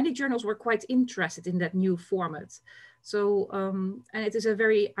many journals were quite interested in that new format. So, and it is a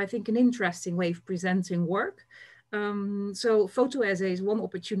very, I think, an interesting way of presenting work. So photo essay is one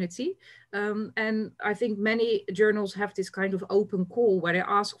opportunity. And I think many journals have this kind of open call where they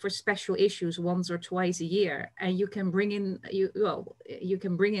ask for special issues once or twice a year, and you can bring in, you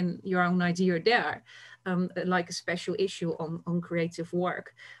can bring in your own idea there, like a special issue on creative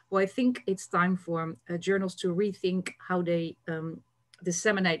work. Well, I think it's time for journals to rethink how they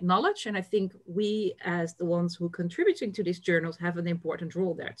disseminate knowledge. And I think we, as the ones who are contributing to these journals, have an important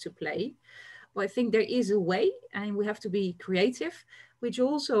role there to play. But I think there is a way, and we have to be creative, which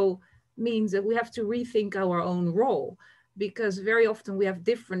also means that we have to rethink our own role, because very often we have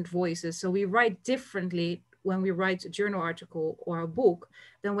different voices. So we write differently when we write a journal article or a book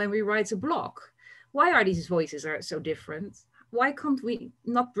than when we write a blog. Why are these voices so different? Why can't we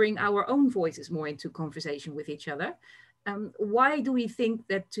not bring our own voices more into conversation with each other? Why do we think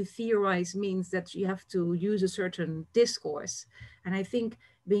that to theorize means that you have to use a certain discourse? And I think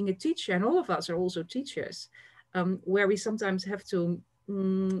being a teacher, and all of us are also teachers, where we sometimes have to,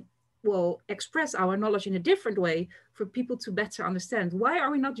 well, express our knowledge in a different way for people to better understand. Why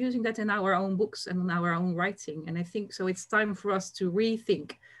are we not using that in our own books and in our own writing? And I think so it's time for us to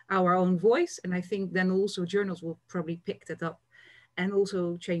rethink our own voice. And I think then also journals will probably pick that up and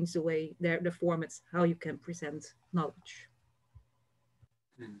also change the way, the formats, how you can present knowledge.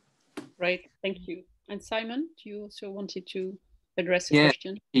 Right, thank you. And Simon, do you also wanted to address a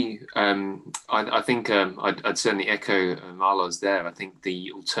question? I think I'd certainly echo Marloes there. I think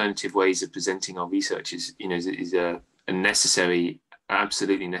the alternative ways of presenting our research is, is a necessary,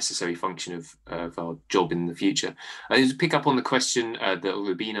 absolutely necessary function of our job in the future. I just pick up on the question that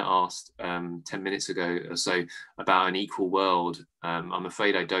Rubina asked 10 minutes ago or so about an equal world. I'm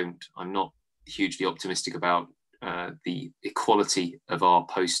afraid I'm not hugely optimistic about the equality of our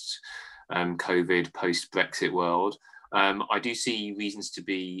post-COVID, post-Brexit world. I do see reasons to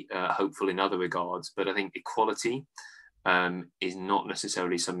be hopeful in other regards, but I think equality is not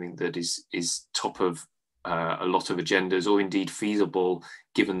necessarily something that is top of a lot of agendas, or indeed feasible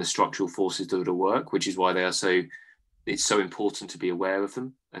given the structural forces that are at work, which is why it's so important to be aware of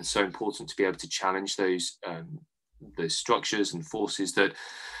them, and so important to be able to challenge those structures and forces that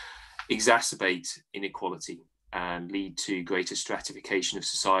exacerbate inequality and lead to greater stratification of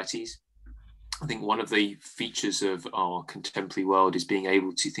societies. I think one of the features of our contemporary world is being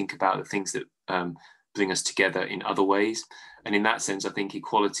able to think about the things that bring us together in other ways. And in that sense, I think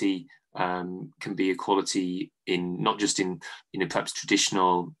equality can be equality in not just in perhaps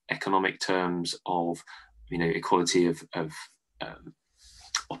traditional economic terms of equality of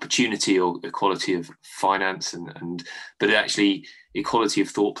opportunity or equality of finance, but actually equality of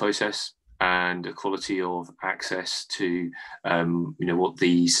thought process and equality of access to what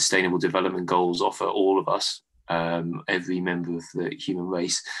the Sustainable Development Goals offer all of us, every member of the human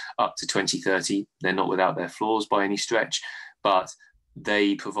race, up to 2030. They're not without their flaws by any stretch, but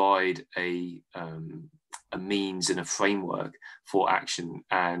they provide a means and a framework for action,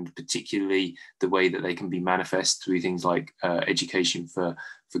 and particularly the way that they can be manifest through things like education for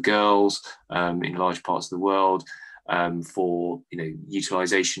girls in large parts of the world, for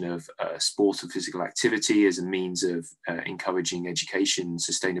utilization of sport and physical activity as a means of encouraging education,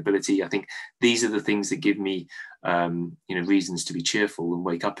 sustainability. I think these are the things that give me reasons to be cheerful and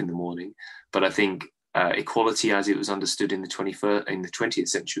wake up in the morning. But I think equality as it was understood in the 20th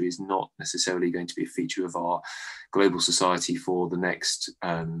century is not necessarily going to be a feature of our global society for the next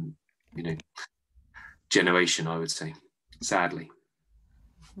generation, I would say, sadly.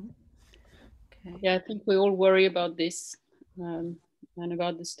 Okay. Yeah, I think we all worry about this and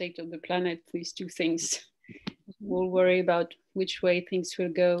about the state of the planet, these two things. We all worry about which way things will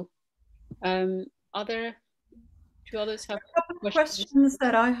go. Do others have questions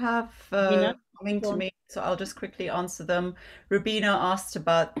that I have coming to me, so I'll just quickly answer them. Rubina asked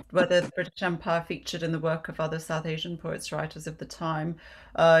about whether the British Empire featured in the work of other South Asian poets, writers of the time.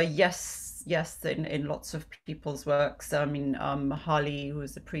 Yes, in lots of people's works. I mean, Hali, who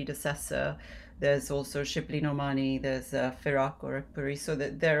was the predecessor. There's also Shibli Nomani, there's Firak or Puri, so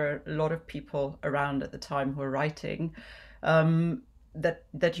that there are a lot of people around at the time who are writing.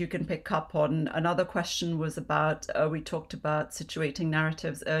 that you can pick up on. Another question was about, we talked about situating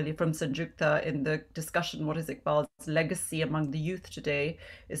narratives earlier from Sanjukta in the discussion, what is Iqbal's legacy among the youth today?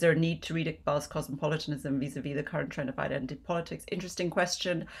 Is there a need to read Iqbal's cosmopolitanism vis-a-vis the current trend of identity politics? Interesting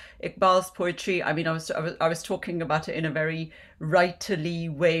question. Iqbal's poetry, I mean, I was talking about it in a very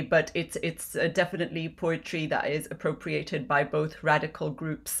writerly way, but it's definitely poetry that is appropriated by both radical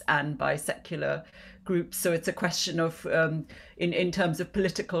groups and by secular groups. So it's a question of, in terms of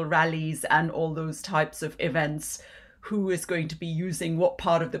political rallies and all those types of events, who is going to be using what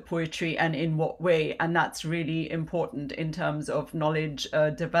part of the poetry and in what way. And that's really important in terms of knowledge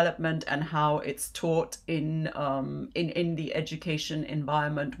development and how it's taught in the education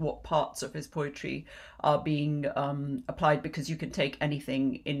environment, what parts of his poetry are being applied, because you can take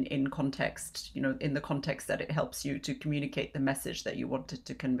anything in context, you know, in the context that it helps you to communicate the message that you wanted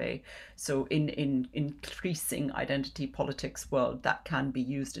to convey. So in increasing identity politics world, that can be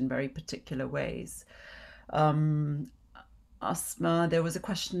used in very particular ways. Asma, there was a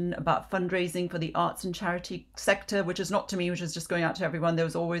question about fundraising for the arts and charity sector, which is not to me, which is just going out to everyone. There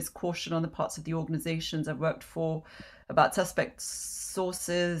was always caution on the parts of the organizations I've worked for about suspect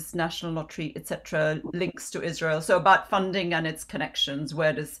sources, national lottery, etc., links to Israel. So about funding and its connections,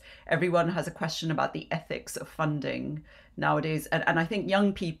 where does everyone has a question about the ethics of funding nowadays? And I think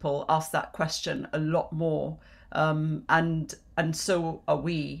young people ask that question a lot more. And so are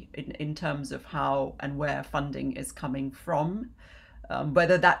we in terms of how and where funding is coming from.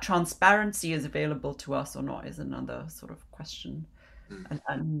 Whether that transparency is available to us or not is another sort of question.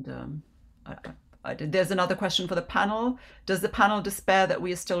 There's another question for the panel. Does the panel despair that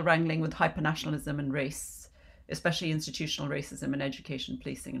we are still wrangling with hypernationalism and race, especially institutional racism in education,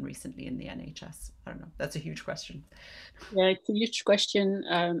 policing, and recently in the NHS? I don't know. That's a huge question. Yeah, it's a huge question.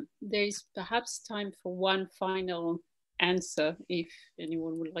 There is perhaps time for one final answer, if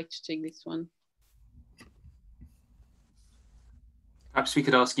anyone would like to take this one. Perhaps we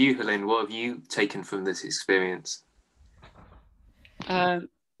could ask you, Hélène, what have you taken from this experience? You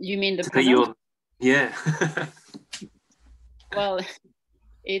mean the panel? Yeah. Well,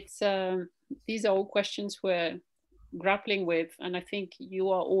 it's these are all questions we're grappling with, and I think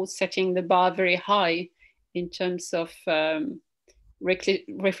you are all setting the bar very high in terms of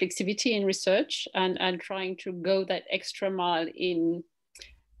reflexivity in research and trying to go that extra mile in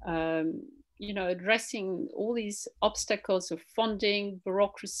you know, addressing all these obstacles of funding,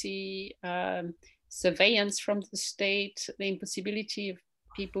 bureaucracy, surveillance from the state, the impossibility of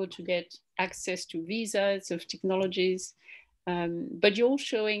people to get access to visas, of technologies. But you're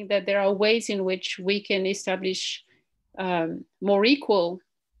showing that there are ways in which we can establish more equal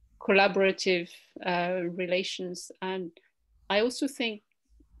collaborative relations. And I also think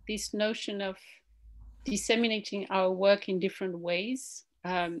this notion of disseminating our work in different ways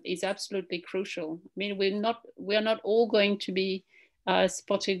is absolutely crucial. I mean, we're not all going to be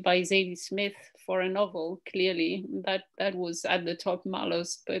spotted by Zadie Smith for a novel, clearly. That was at the top,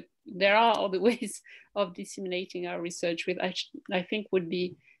 Marloes, but there are other ways of disseminating our research, which I think would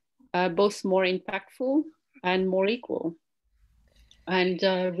be both more impactful and more equal, and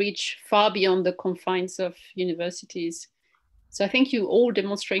reach far beyond the confines of universities. So I think you all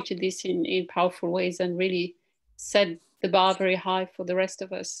demonstrated this in powerful ways and really set the bar very high for the rest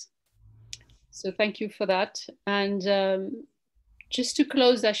of us. So thank you for that. And just to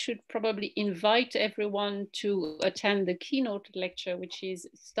close, I should probably invite everyone to attend the keynote lecture, which is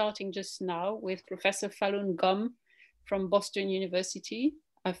starting just now with Professor Falun Gom from Boston University,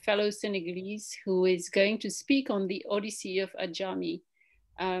 a fellow Senegalese who is going to speak on the Odyssey of Ajami,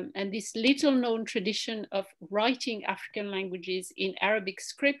 and this little known tradition of writing African languages in Arabic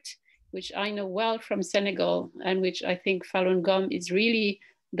script, which I know well from Senegal, and which I think Falun Gom is really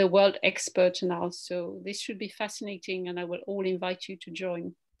the world expert now. So this should be fascinating, and I will all invite you to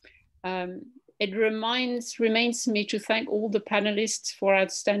join. It remains me to thank all the panelists for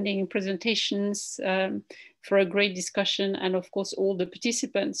outstanding presentations, for a great discussion, and of course all the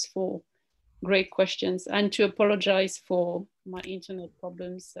participants for great questions, and to apologize for my internet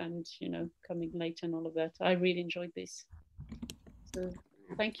problems and, you know, coming late and all of that. I really enjoyed this. So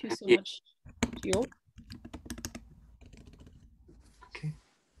thank you so much to you all. Okay.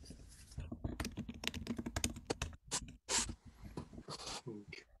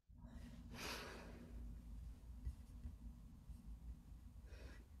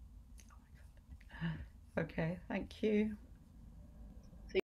 Okay, thank you.